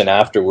session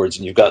afterwards.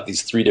 And you've got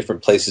these 3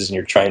 different places, and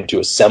you're trying to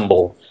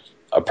assemble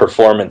a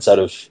performance out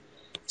of,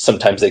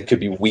 sometimes they could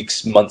be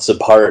weeks, months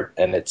apart,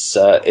 and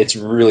it's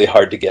really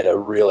hard to get a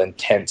real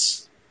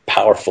intense,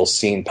 powerful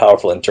scene,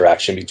 powerful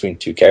interaction between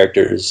 2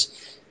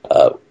 characters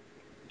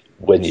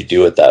when you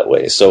do it that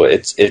way. So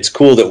it's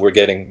cool that we're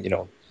getting,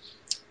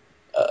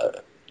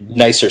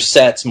 nicer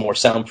sets, more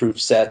soundproof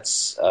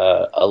sets,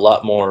 a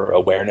lot more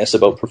awareness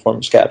about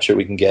performance capture.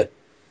 We can get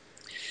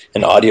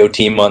an audio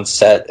team on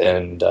set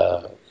and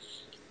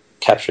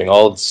capturing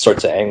all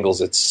sorts of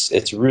angles.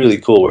 It's really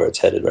cool where it's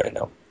headed right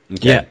now.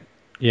 Okay.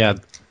 Yeah.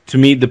 To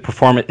me, the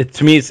performance.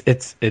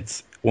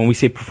 It's when we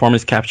say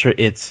performance capture,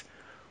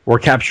 we're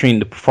capturing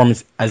the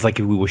performance as like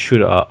if we would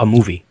shoot a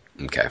movie.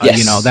 Okay.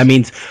 Yes. That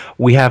means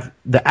we have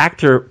the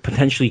actor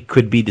potentially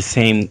could be the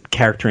same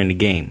character in the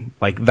game,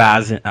 like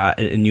Vaz in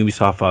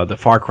Ubisoft, the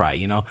Far Cry.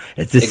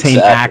 It's the same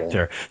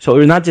actor. So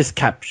we're not just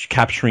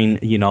capturing,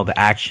 the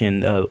action,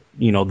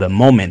 the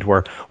moment.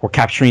 We're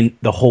capturing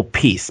the whole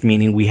piece.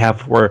 Meaning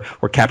we're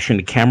capturing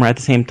the camera at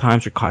the same time,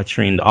 so we're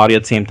capturing the audio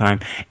at the same time,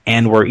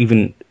 and we're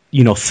even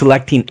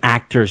selecting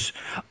actors,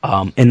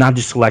 and not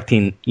just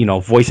selecting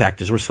voice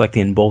actors. We're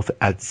selecting both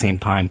at the same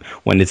time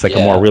when it's like a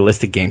more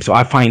realistic game. So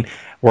I find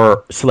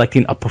we're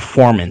selecting a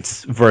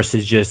performance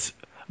versus just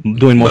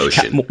doing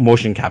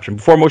motion capture.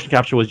 Before, motion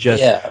capture was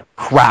just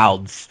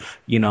crowds,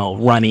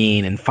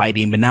 running and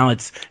fighting. But now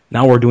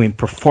we're doing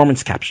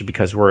performance capture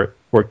because we're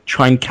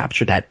trying to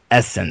capture that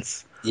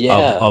essence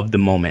of the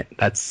moment. In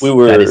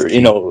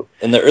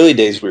the early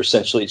days we were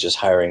essentially just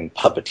hiring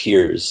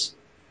puppeteers,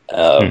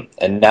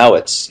 and now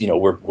it's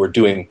we're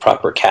doing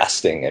proper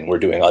casting, and we're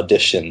doing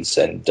auditions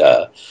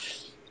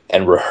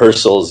and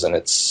rehearsals, and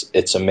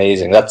it's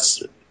amazing.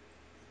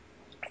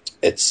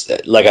 It's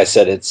like I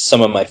said, it's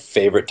some of my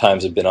favorite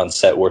times have been on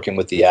set working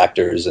with the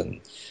actors and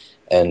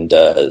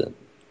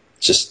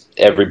just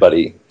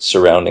everybody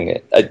surrounding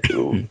it.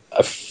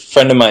 A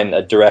friend of mine,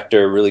 a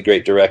director, a really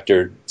great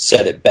director,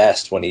 said it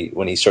best when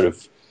he sort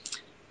of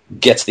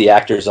gets the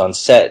actors on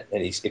set,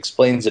 and he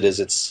explains it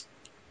as it's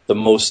the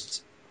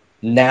most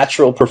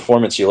natural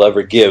performance you'll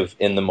ever give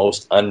in the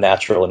most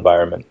unnatural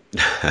environment.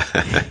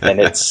 And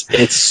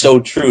it's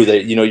so true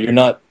that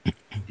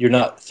you're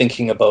not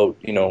thinking about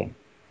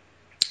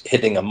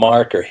hitting a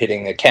mark or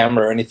hitting a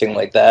camera or anything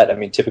like that. I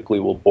mean, typically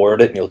we'll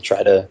board it, and you'll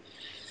try to,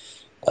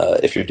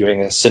 if you're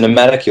doing a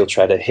cinematic, you'll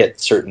try to hit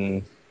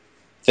certain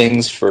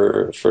things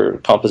for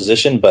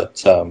composition.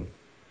 But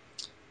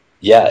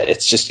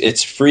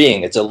it's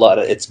freeing.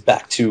 It's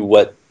back to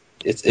what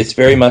it's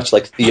very much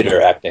like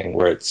theater acting,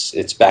 where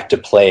it's back to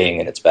playing,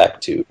 and it's back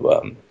to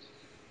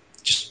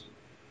just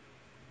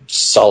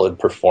solid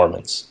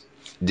performance.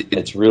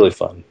 It's really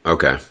fun.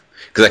 Okay.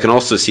 Because I can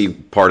also see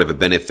part of a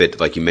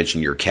benefit, like you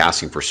mentioned, you're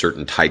casting for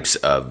certain types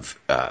of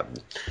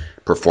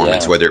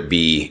performance, whether it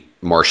be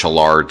martial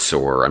arts,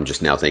 or I'm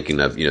just now thinking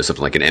of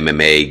something like an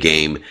MMA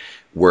game,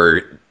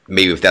 where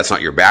maybe if that's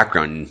not your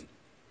background,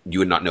 you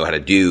would not know how to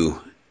do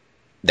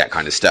that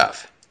kind of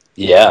stuff.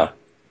 Yeah.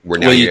 Where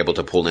now you're able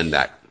to pull in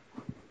that.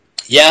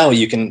 Yeah, well,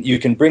 you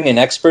can bring in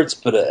experts,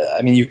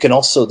 but you can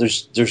also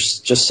there's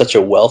just such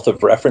a wealth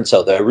of reference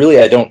out there. Really,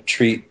 I don't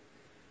treat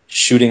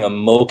shooting a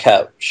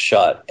mocap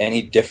shot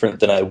any different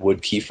than I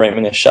would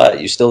keyframing a shot.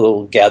 You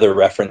still gather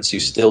reference, you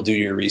still do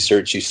your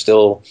research, you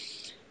still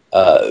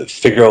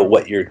figure out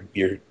what your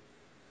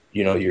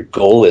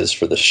goal is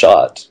for the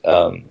shot.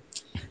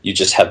 You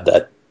just have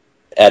that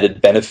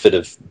added benefit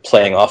of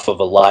playing off of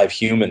a live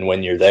human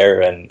when you're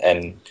there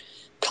and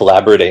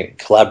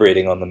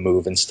collaborating on the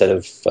move, instead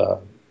of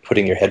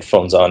putting your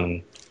headphones on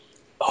and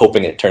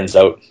hoping it turns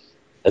out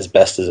as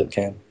best as it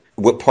can.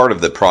 What part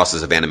of the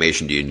process of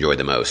animation do you enjoy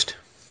the most?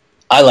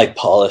 I like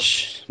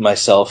polish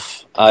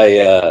myself.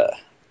 I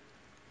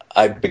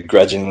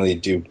begrudgingly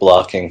do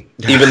blocking,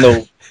 even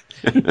though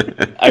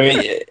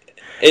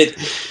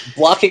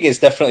blocking is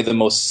definitely the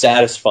most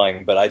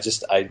satisfying. But I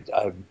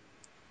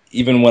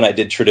even when I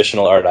did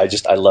traditional art,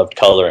 I loved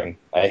coloring.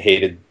 I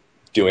hated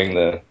doing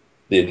the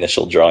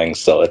initial drawings.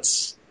 So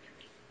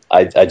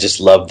I just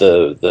love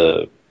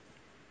the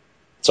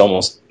it's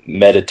almost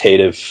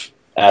meditative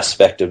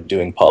aspect of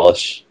doing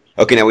polish.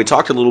 Okay, now we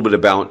talked a little bit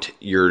about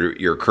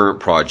your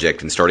current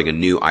project and starting a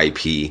new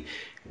IP.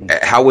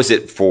 How was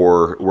it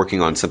for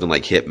working on something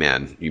like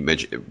Hitman? You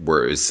mentioned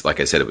where it was, like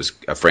I said, it was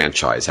a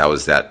franchise. How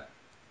was that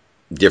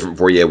different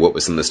for you? What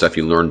was some of the stuff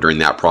you learned during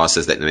that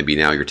process that maybe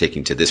now you're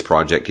taking to this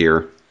project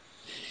here?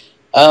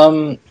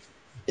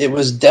 It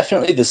was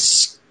definitely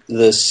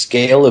the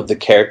scale of the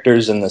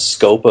characters and the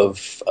scope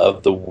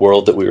of the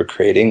world that we were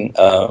creating.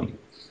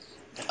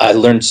 I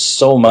learned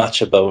so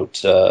much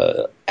about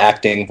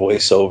acting,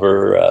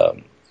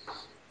 voiceover,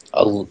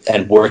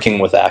 and working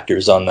with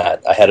actors on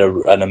that. I had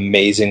an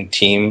amazing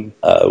team.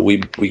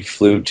 We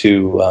flew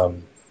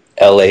to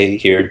LA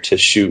here to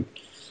shoot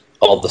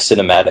all the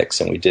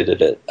cinematics, and we did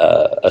it at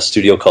a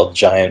studio called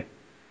Giant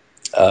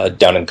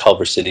down in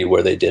Culver City,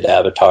 where they did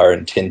Avatar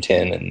and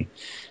Tintin,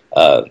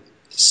 and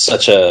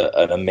such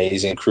an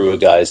amazing crew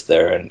of guys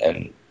there,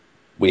 and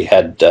we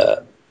had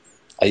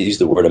I used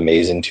the word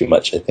amazing too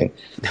much, I think.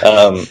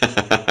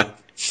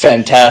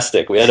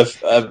 Fantastic. We had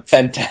a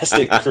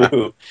fantastic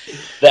crew.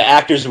 The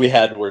actors we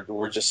had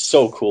were just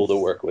so cool to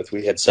work with.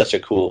 We had such a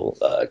cool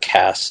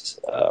cast,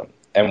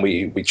 and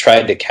we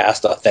tried to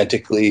cast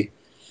authentically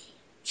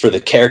for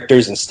the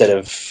characters instead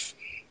of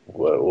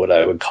what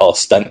I would call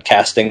stunt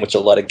casting, which a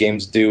lot of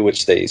games do,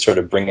 which they sort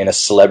of bring in a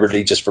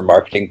celebrity just for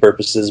marketing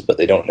purposes, but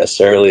they don't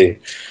necessarily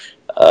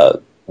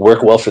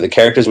work well for the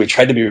characters. We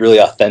tried to be really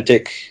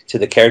authentic to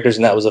the characters,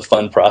 and that was a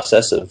fun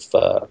process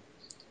of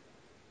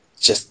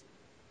just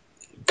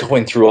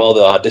going through all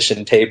the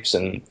audition tapes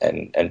and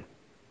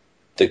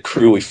the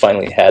crew we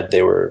finally had.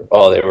 They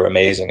were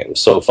amazing. It was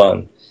so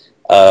fun.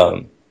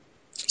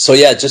 So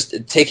yeah,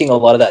 just taking a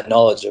lot of that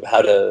knowledge of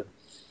how to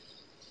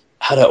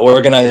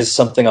organize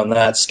something on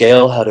that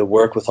scale, how to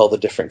work with all the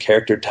different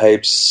character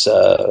types,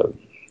 the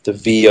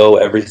VO,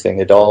 everything.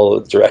 It all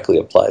directly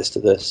applies to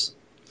this.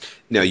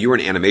 Now, you were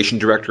an animation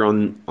director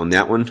on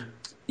that one?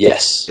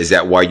 Yes. Is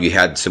that why you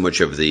had so much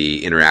of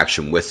the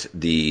interaction with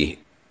the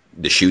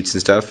shoots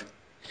and stuff?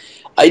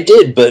 I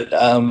did, but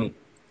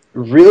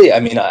really, I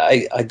mean,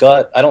 I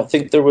don't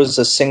think there was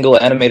a single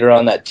animator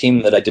on that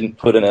team that I didn't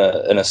put in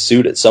a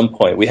suit at some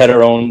point. We had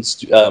our own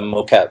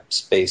mocap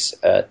space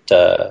at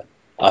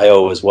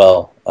IO as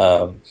well,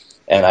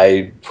 and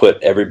I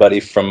put everybody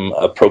from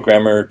a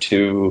programmer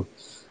to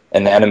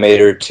an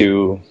animator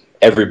to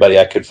everybody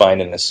I could find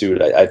in a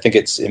suit. I think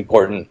it's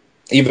important.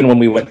 Even when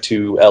we went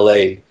to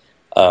LA,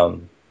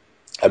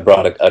 I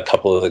brought a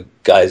couple of the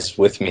guys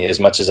with me as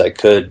much as I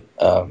could.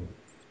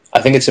 I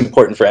think it's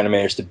important for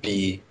animators to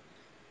be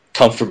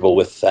comfortable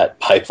with that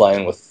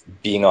pipeline, with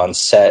being on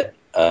set,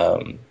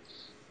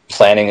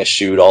 planning a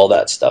shoot, all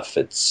that stuff.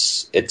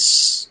 It's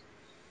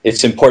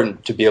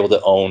important to be able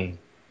to own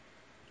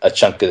a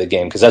chunk of the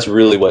game, because that's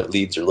really what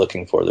leads are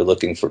looking for. They're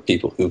looking for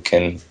people who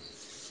can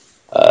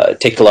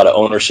take a lot of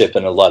ownership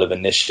and a lot of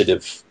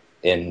initiative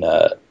in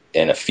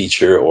a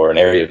feature or an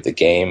area of the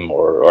game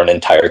or an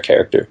entire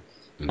character.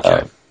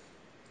 Okay.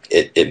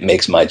 It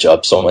makes my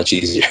job so much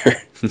easier.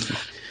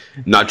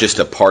 Not just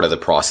a part of the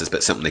process,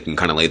 but something they can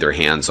kind of lay their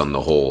hands on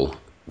the whole.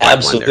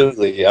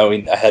 Absolutely. I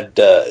mean, I had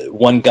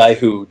one guy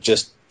who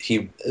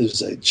he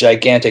was a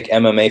gigantic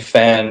MMA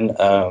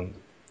fan,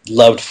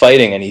 loved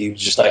fighting, and he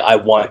was just like, I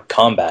want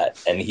combat,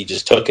 and he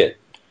just took it.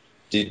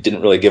 He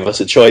didn't really give us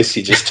a choice.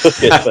 He just took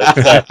it. But,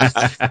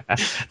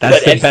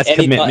 that's the best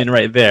commitment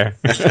right there.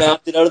 He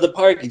knocked it out of the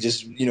park. He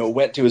just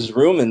went to his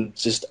room and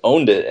just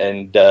owned it,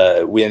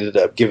 and we ended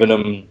up giving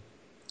him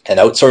an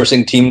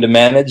outsourcing team to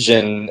manage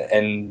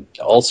and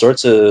all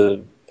sorts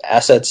of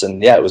assets,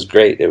 and yeah, it was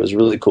great. It was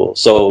really cool.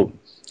 So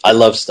I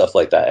love stuff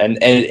like that, and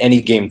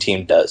any game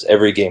team does.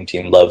 Every game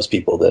team loves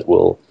people that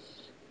will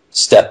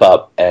step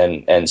up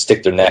and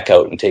stick their neck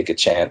out and take a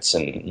chance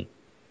and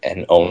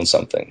own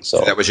something.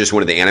 So that was just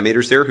one of the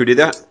animators there who did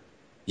that?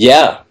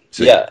 Yeah.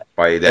 So yeah.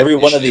 By that every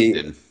one of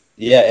the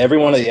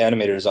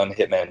animators on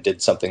Hitman did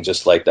something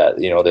just like that.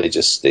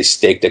 They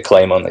staked a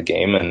claim on the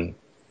game and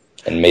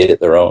made it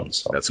their own.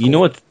 So that's cool. You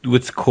know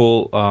what's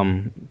cool?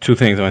 Two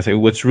things I want to say.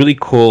 What's really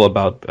cool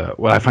about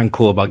what I find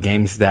cool about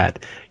games is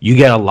that you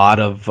get a lot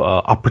of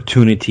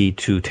opportunity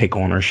to take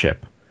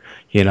ownership.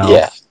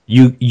 Yeah.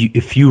 You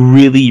if you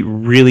really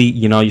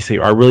you say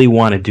I really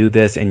want to do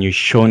this, and you're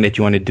showing that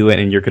you want to do it,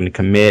 and you're going to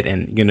commit,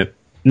 and you're going to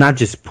not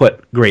just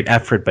put great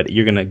effort, but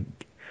you're going to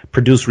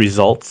produce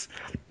results.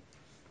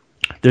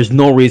 There's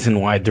no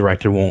reason why a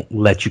director won't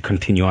let you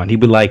continue on. He'd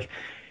be like,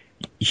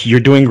 you're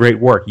doing great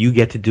work. You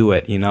get to do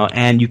it,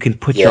 and you can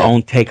put your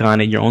own take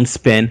on it, your own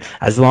spin,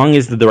 as long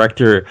as the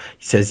director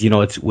says,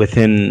 it's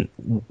within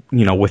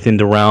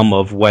the realm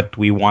of what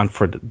we want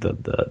for the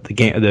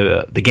game,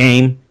 the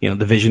game,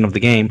 the vision of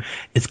the game.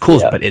 It's cool,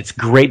 but it's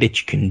great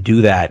that you can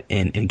do that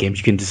in games.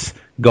 You can just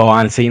go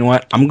on and say, you know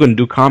what, I'm going to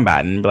do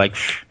combat, and be like,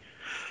 if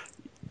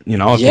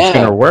it's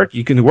going to work,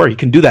 you can work. You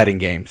can do that in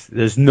games.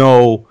 There's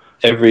no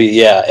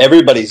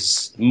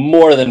everybody's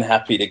more than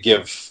happy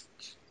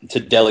to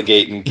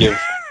delegate and give.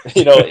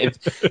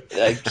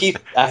 Keith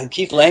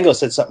Lango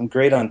said something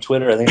great on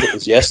Twitter. I think it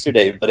was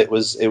yesterday, but it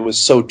was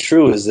so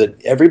true. Is that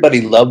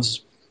everybody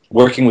loves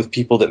working with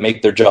people that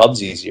make their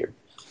jobs easier,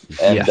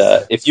 and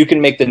if you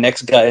can make the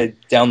next guy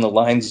down the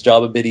line's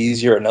job a bit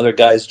easier, another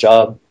guy's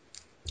job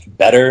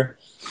better,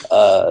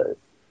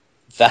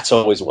 that's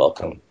always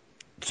welcome.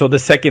 So the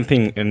second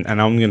thing, and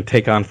I'm going to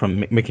take on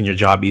from making your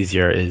job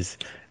easier, is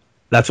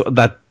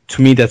that.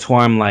 To me, that's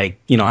why I'm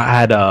like, I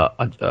had a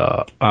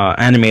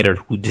animator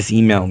who just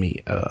emailed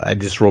me. I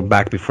just wrote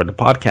back before the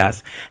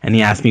podcast, and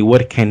he asked me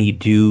what can he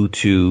do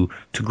to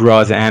grow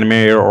as an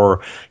animator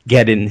or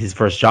get in his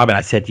first job. And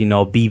I said,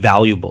 be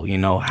valuable.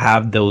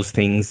 Have those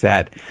things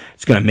that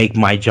it's going to make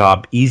my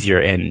job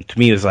easier. And to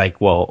me, it was like,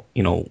 well,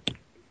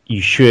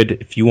 you should,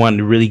 if you want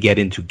to really get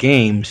into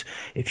games,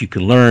 if you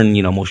can learn,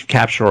 motion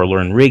capture or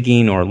learn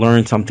rigging or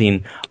learn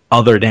something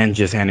other than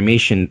just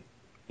animation.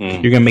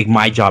 You're going to make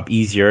my job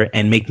easier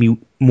and make me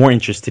more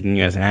interested in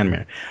you as an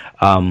animator.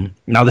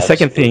 Now, the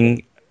second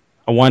thing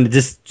I wanted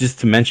just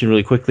to mention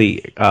really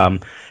quickly,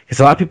 because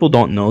a lot of people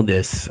don't know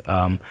this.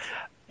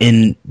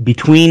 In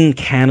between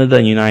Canada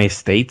and United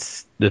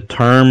States, the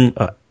term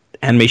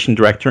animation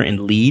director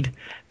and lead,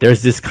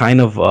 there's this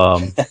kind of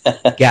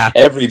gap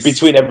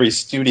between every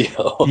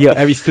studio. Yeah,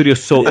 every studio.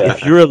 So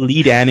if you're a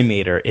lead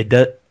animator,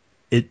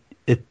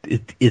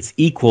 it's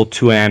equal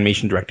to an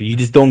animation director. You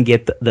just don't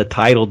get the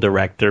title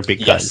director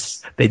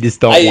because they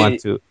just don't want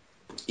to.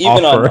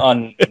 Even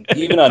on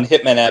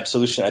Hitman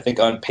Absolution, I think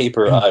on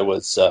paper I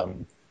was a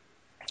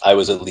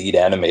lead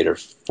animator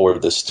for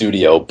the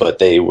studio, but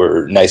they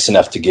were nice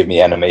enough to give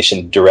me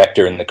animation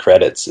director in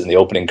the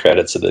opening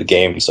credits of the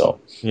game, so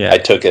I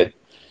took it.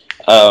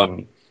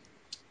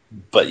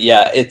 But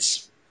yeah,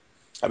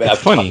 I've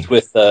funny.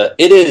 It's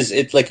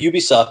like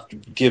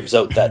Ubisoft gives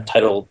out that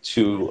title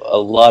to a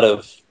lot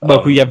of.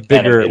 But we have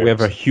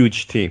a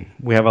huge team.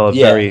 We have a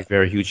very,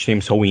 very huge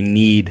team, so we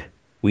need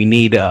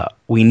to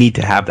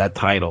have that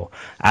title.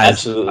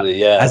 Absolutely,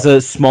 yeah. As a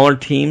smaller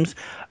teams,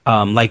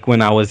 like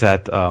when I was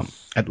at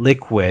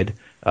Liquid,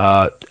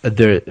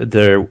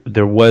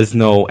 there was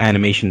no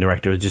animation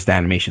director, it was just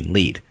animation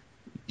lead.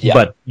 Yeah.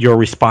 But your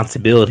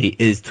responsibility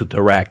is to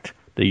direct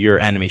your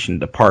animation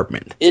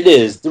department. It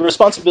is. The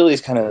responsibility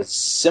is kind of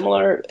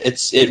similar.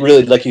 It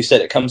really, like you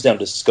said, it comes down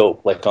to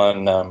scope. Like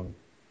on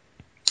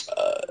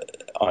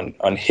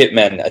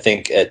Hitman, I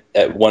think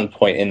at one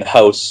point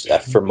in-house,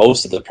 for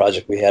most of the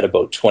project, we had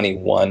about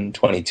 21,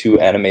 22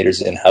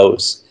 animators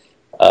in-house.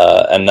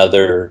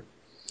 Another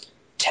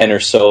 10 or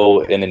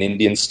so in an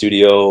Indian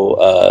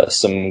studio,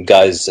 some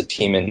guys, a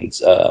team in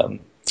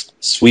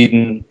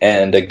Sweden,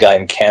 and a guy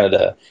in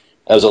Canada.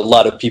 That was a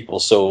lot of people,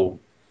 so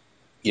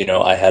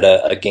I had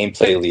a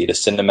gameplay lead, a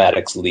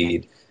cinematics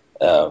lead,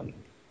 and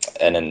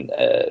an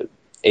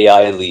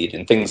AI lead,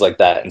 and things like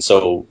that. And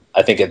so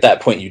I think at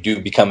that point you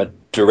do become a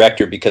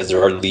director because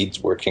there are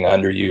leads working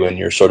under you, and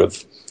you're sort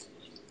of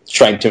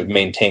trying to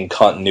maintain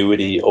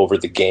continuity over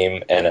the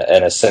game and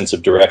a sense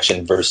of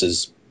direction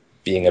versus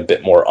being a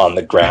bit more on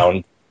the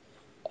ground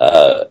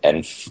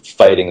and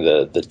fighting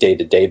the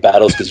day-to-day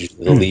battles, because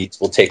usually the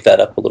leads will take that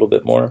up a little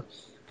bit more.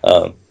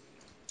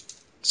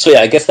 So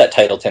yeah, I guess that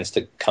title tends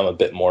to come a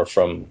bit more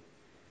from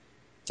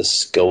the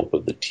scope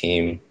of the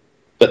team,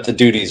 but the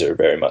duties are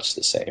very much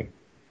the same.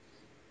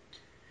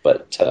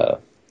 But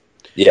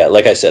yeah,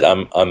 like I said,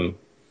 I'm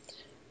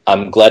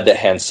glad to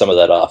hand some of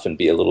that off and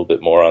be a little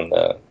bit more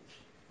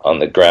on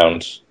the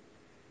ground.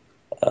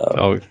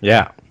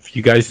 If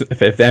you guys,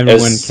 if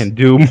everyone can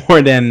do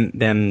more than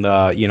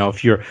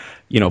if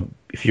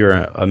you're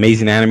an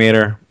amazing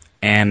animator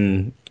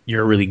and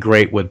you're really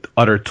great with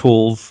other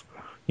tools,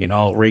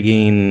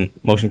 rigging,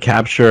 motion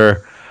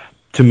capture.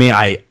 To me,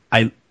 I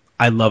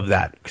love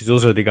that, because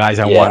those are the guys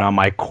I want on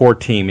my core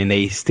team, and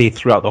they stay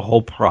throughout the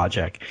whole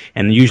project.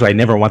 And usually I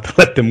never want to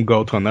let them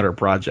go to another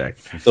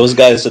project. Those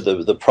guys are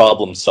the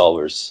problem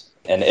solvers,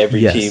 and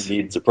every team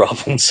needs a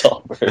problem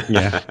solver.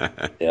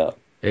 Yeah,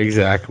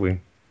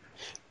 exactly.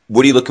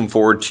 What are you looking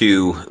forward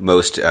to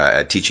most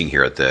teaching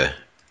here with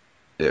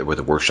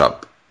the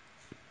workshop?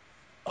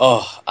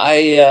 Oh,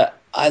 I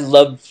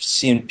love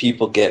seeing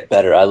people get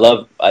better. I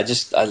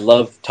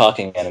love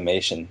talking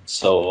animation.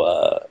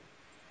 So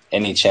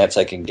any chance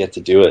I can get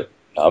to do it,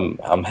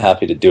 I'm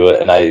happy to do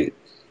it. And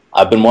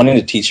I've been wanting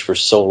to teach for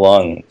so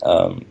long.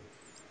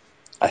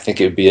 I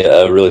think it would be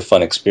a really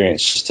fun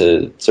experience just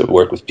to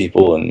work with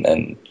people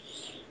and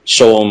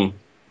show them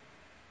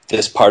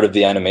this part of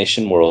the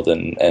animation world.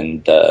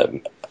 And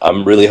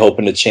I'm really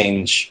hoping to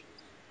change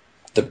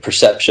the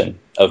perception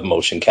of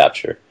motion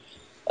capture.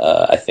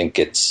 I think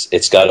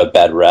it's got a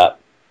bad rap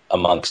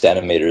amongst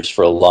animators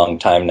for a long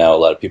time now. A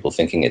lot of people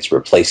thinking it's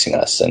replacing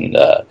us and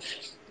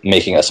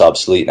making us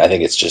obsolete. And I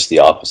think it's just the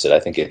opposite. I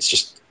think it's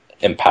just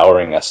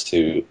empowering us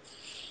to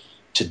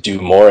do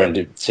more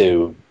and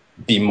to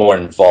be more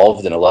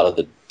involved in a lot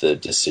of the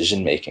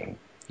decision making.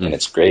 And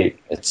it's great.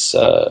 It's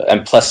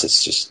and plus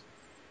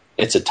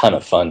it's a ton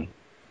of fun.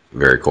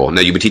 Very cool.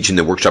 Now, you've been teaching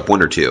the workshop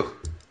 1 or 2?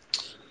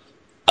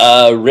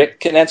 Rick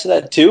can answer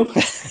that too.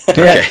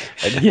 Okay.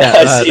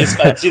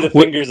 I see the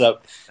fingers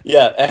up.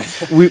 Yeah.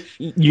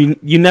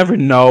 You never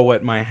know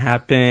what might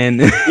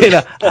happen.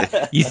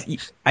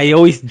 I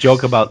always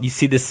joke about, you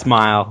see this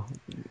smile,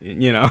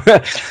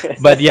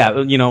 but yeah,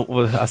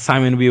 with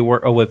Simon will be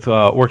with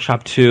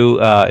workshop 2.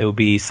 It will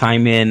be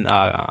Simon,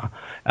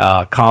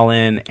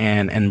 Colin,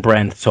 and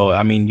Brent. So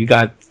I mean, you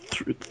got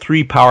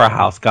three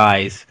powerhouse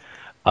guys,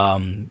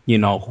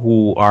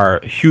 who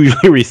are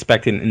hugely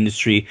respected in the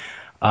industry.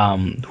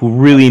 Who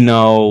really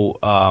know,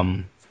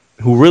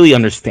 who really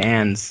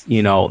understands,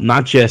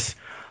 not just,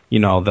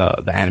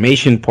 the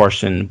animation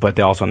portion, but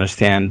they also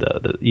understand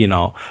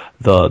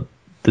the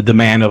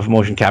demand of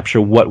motion capture,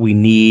 what we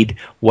need,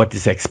 what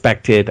is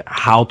expected,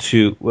 how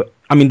to.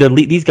 I mean,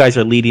 these guys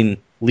are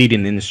leading the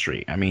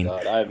industry. I mean,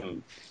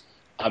 God,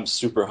 I'm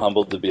super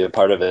humbled to be a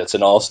part of it. It's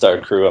an all-star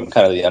crew. I'm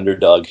kind of the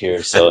underdog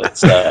here, so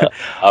it's.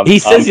 He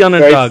says the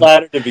underdog. Very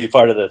flattered to be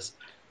part of this.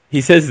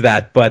 He says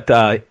that, but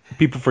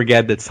people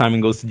forget that Simon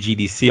goes to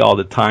GDC all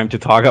the time to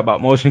talk about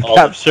motion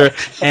capture,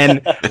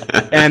 and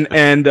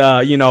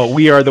you know,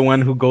 we are the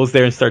one who goes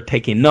there and start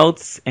taking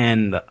notes.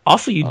 And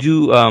also, you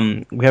do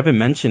we haven't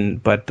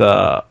mentioned, but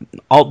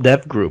alt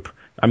dev group.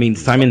 I mean,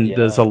 Simon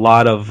does a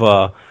lot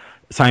of.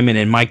 Simon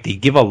and Mike, they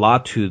give a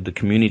lot to the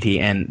community,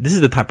 and this is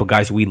the type of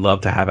guys we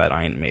love to have at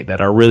Animate that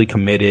are really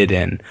committed,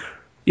 and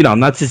you know,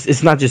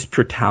 it's not just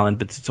pure talent,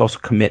 but it's also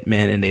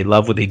commitment, and they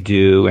love what they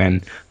do,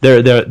 and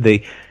they're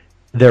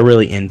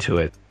really into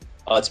it.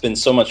 Oh, it's been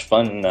so much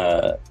fun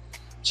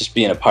just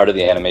being a part of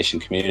the animation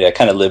community. I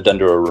kind of lived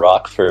under a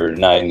rock for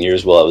 9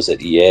 years while I was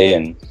at EA,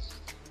 and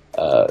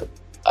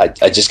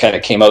I just kind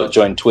of came out,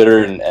 joined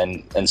Twitter,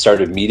 and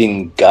started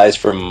meeting guys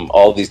from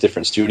all these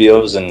different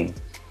studios, and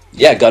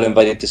yeah, got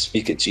invited to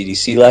speak at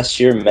GDC last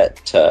year.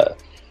 Met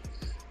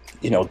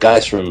you know,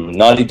 guys from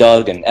Naughty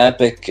Dog and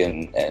Epic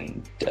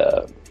and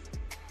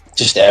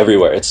just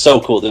everywhere. It's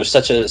so cool. There's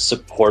such a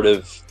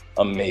supportive,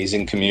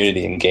 amazing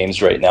community in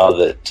games right now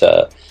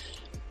that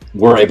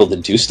we're able to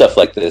do stuff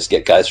like this.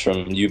 Get guys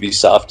from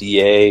Ubisoft,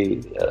 EA,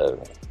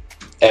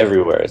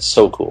 everywhere. It's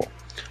so cool.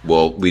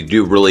 Well, we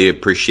do really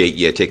appreciate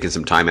you taking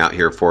some time out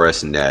here for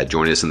us and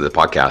joining us in the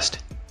podcast.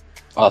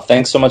 Oh,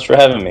 thanks so much for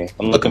having me.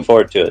 I'm looking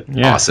forward to it.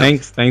 Yeah, awesome.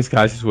 Thanks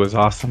guys. This was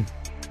awesome.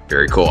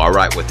 Very cool. All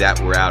right, with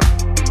that, we're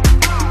out.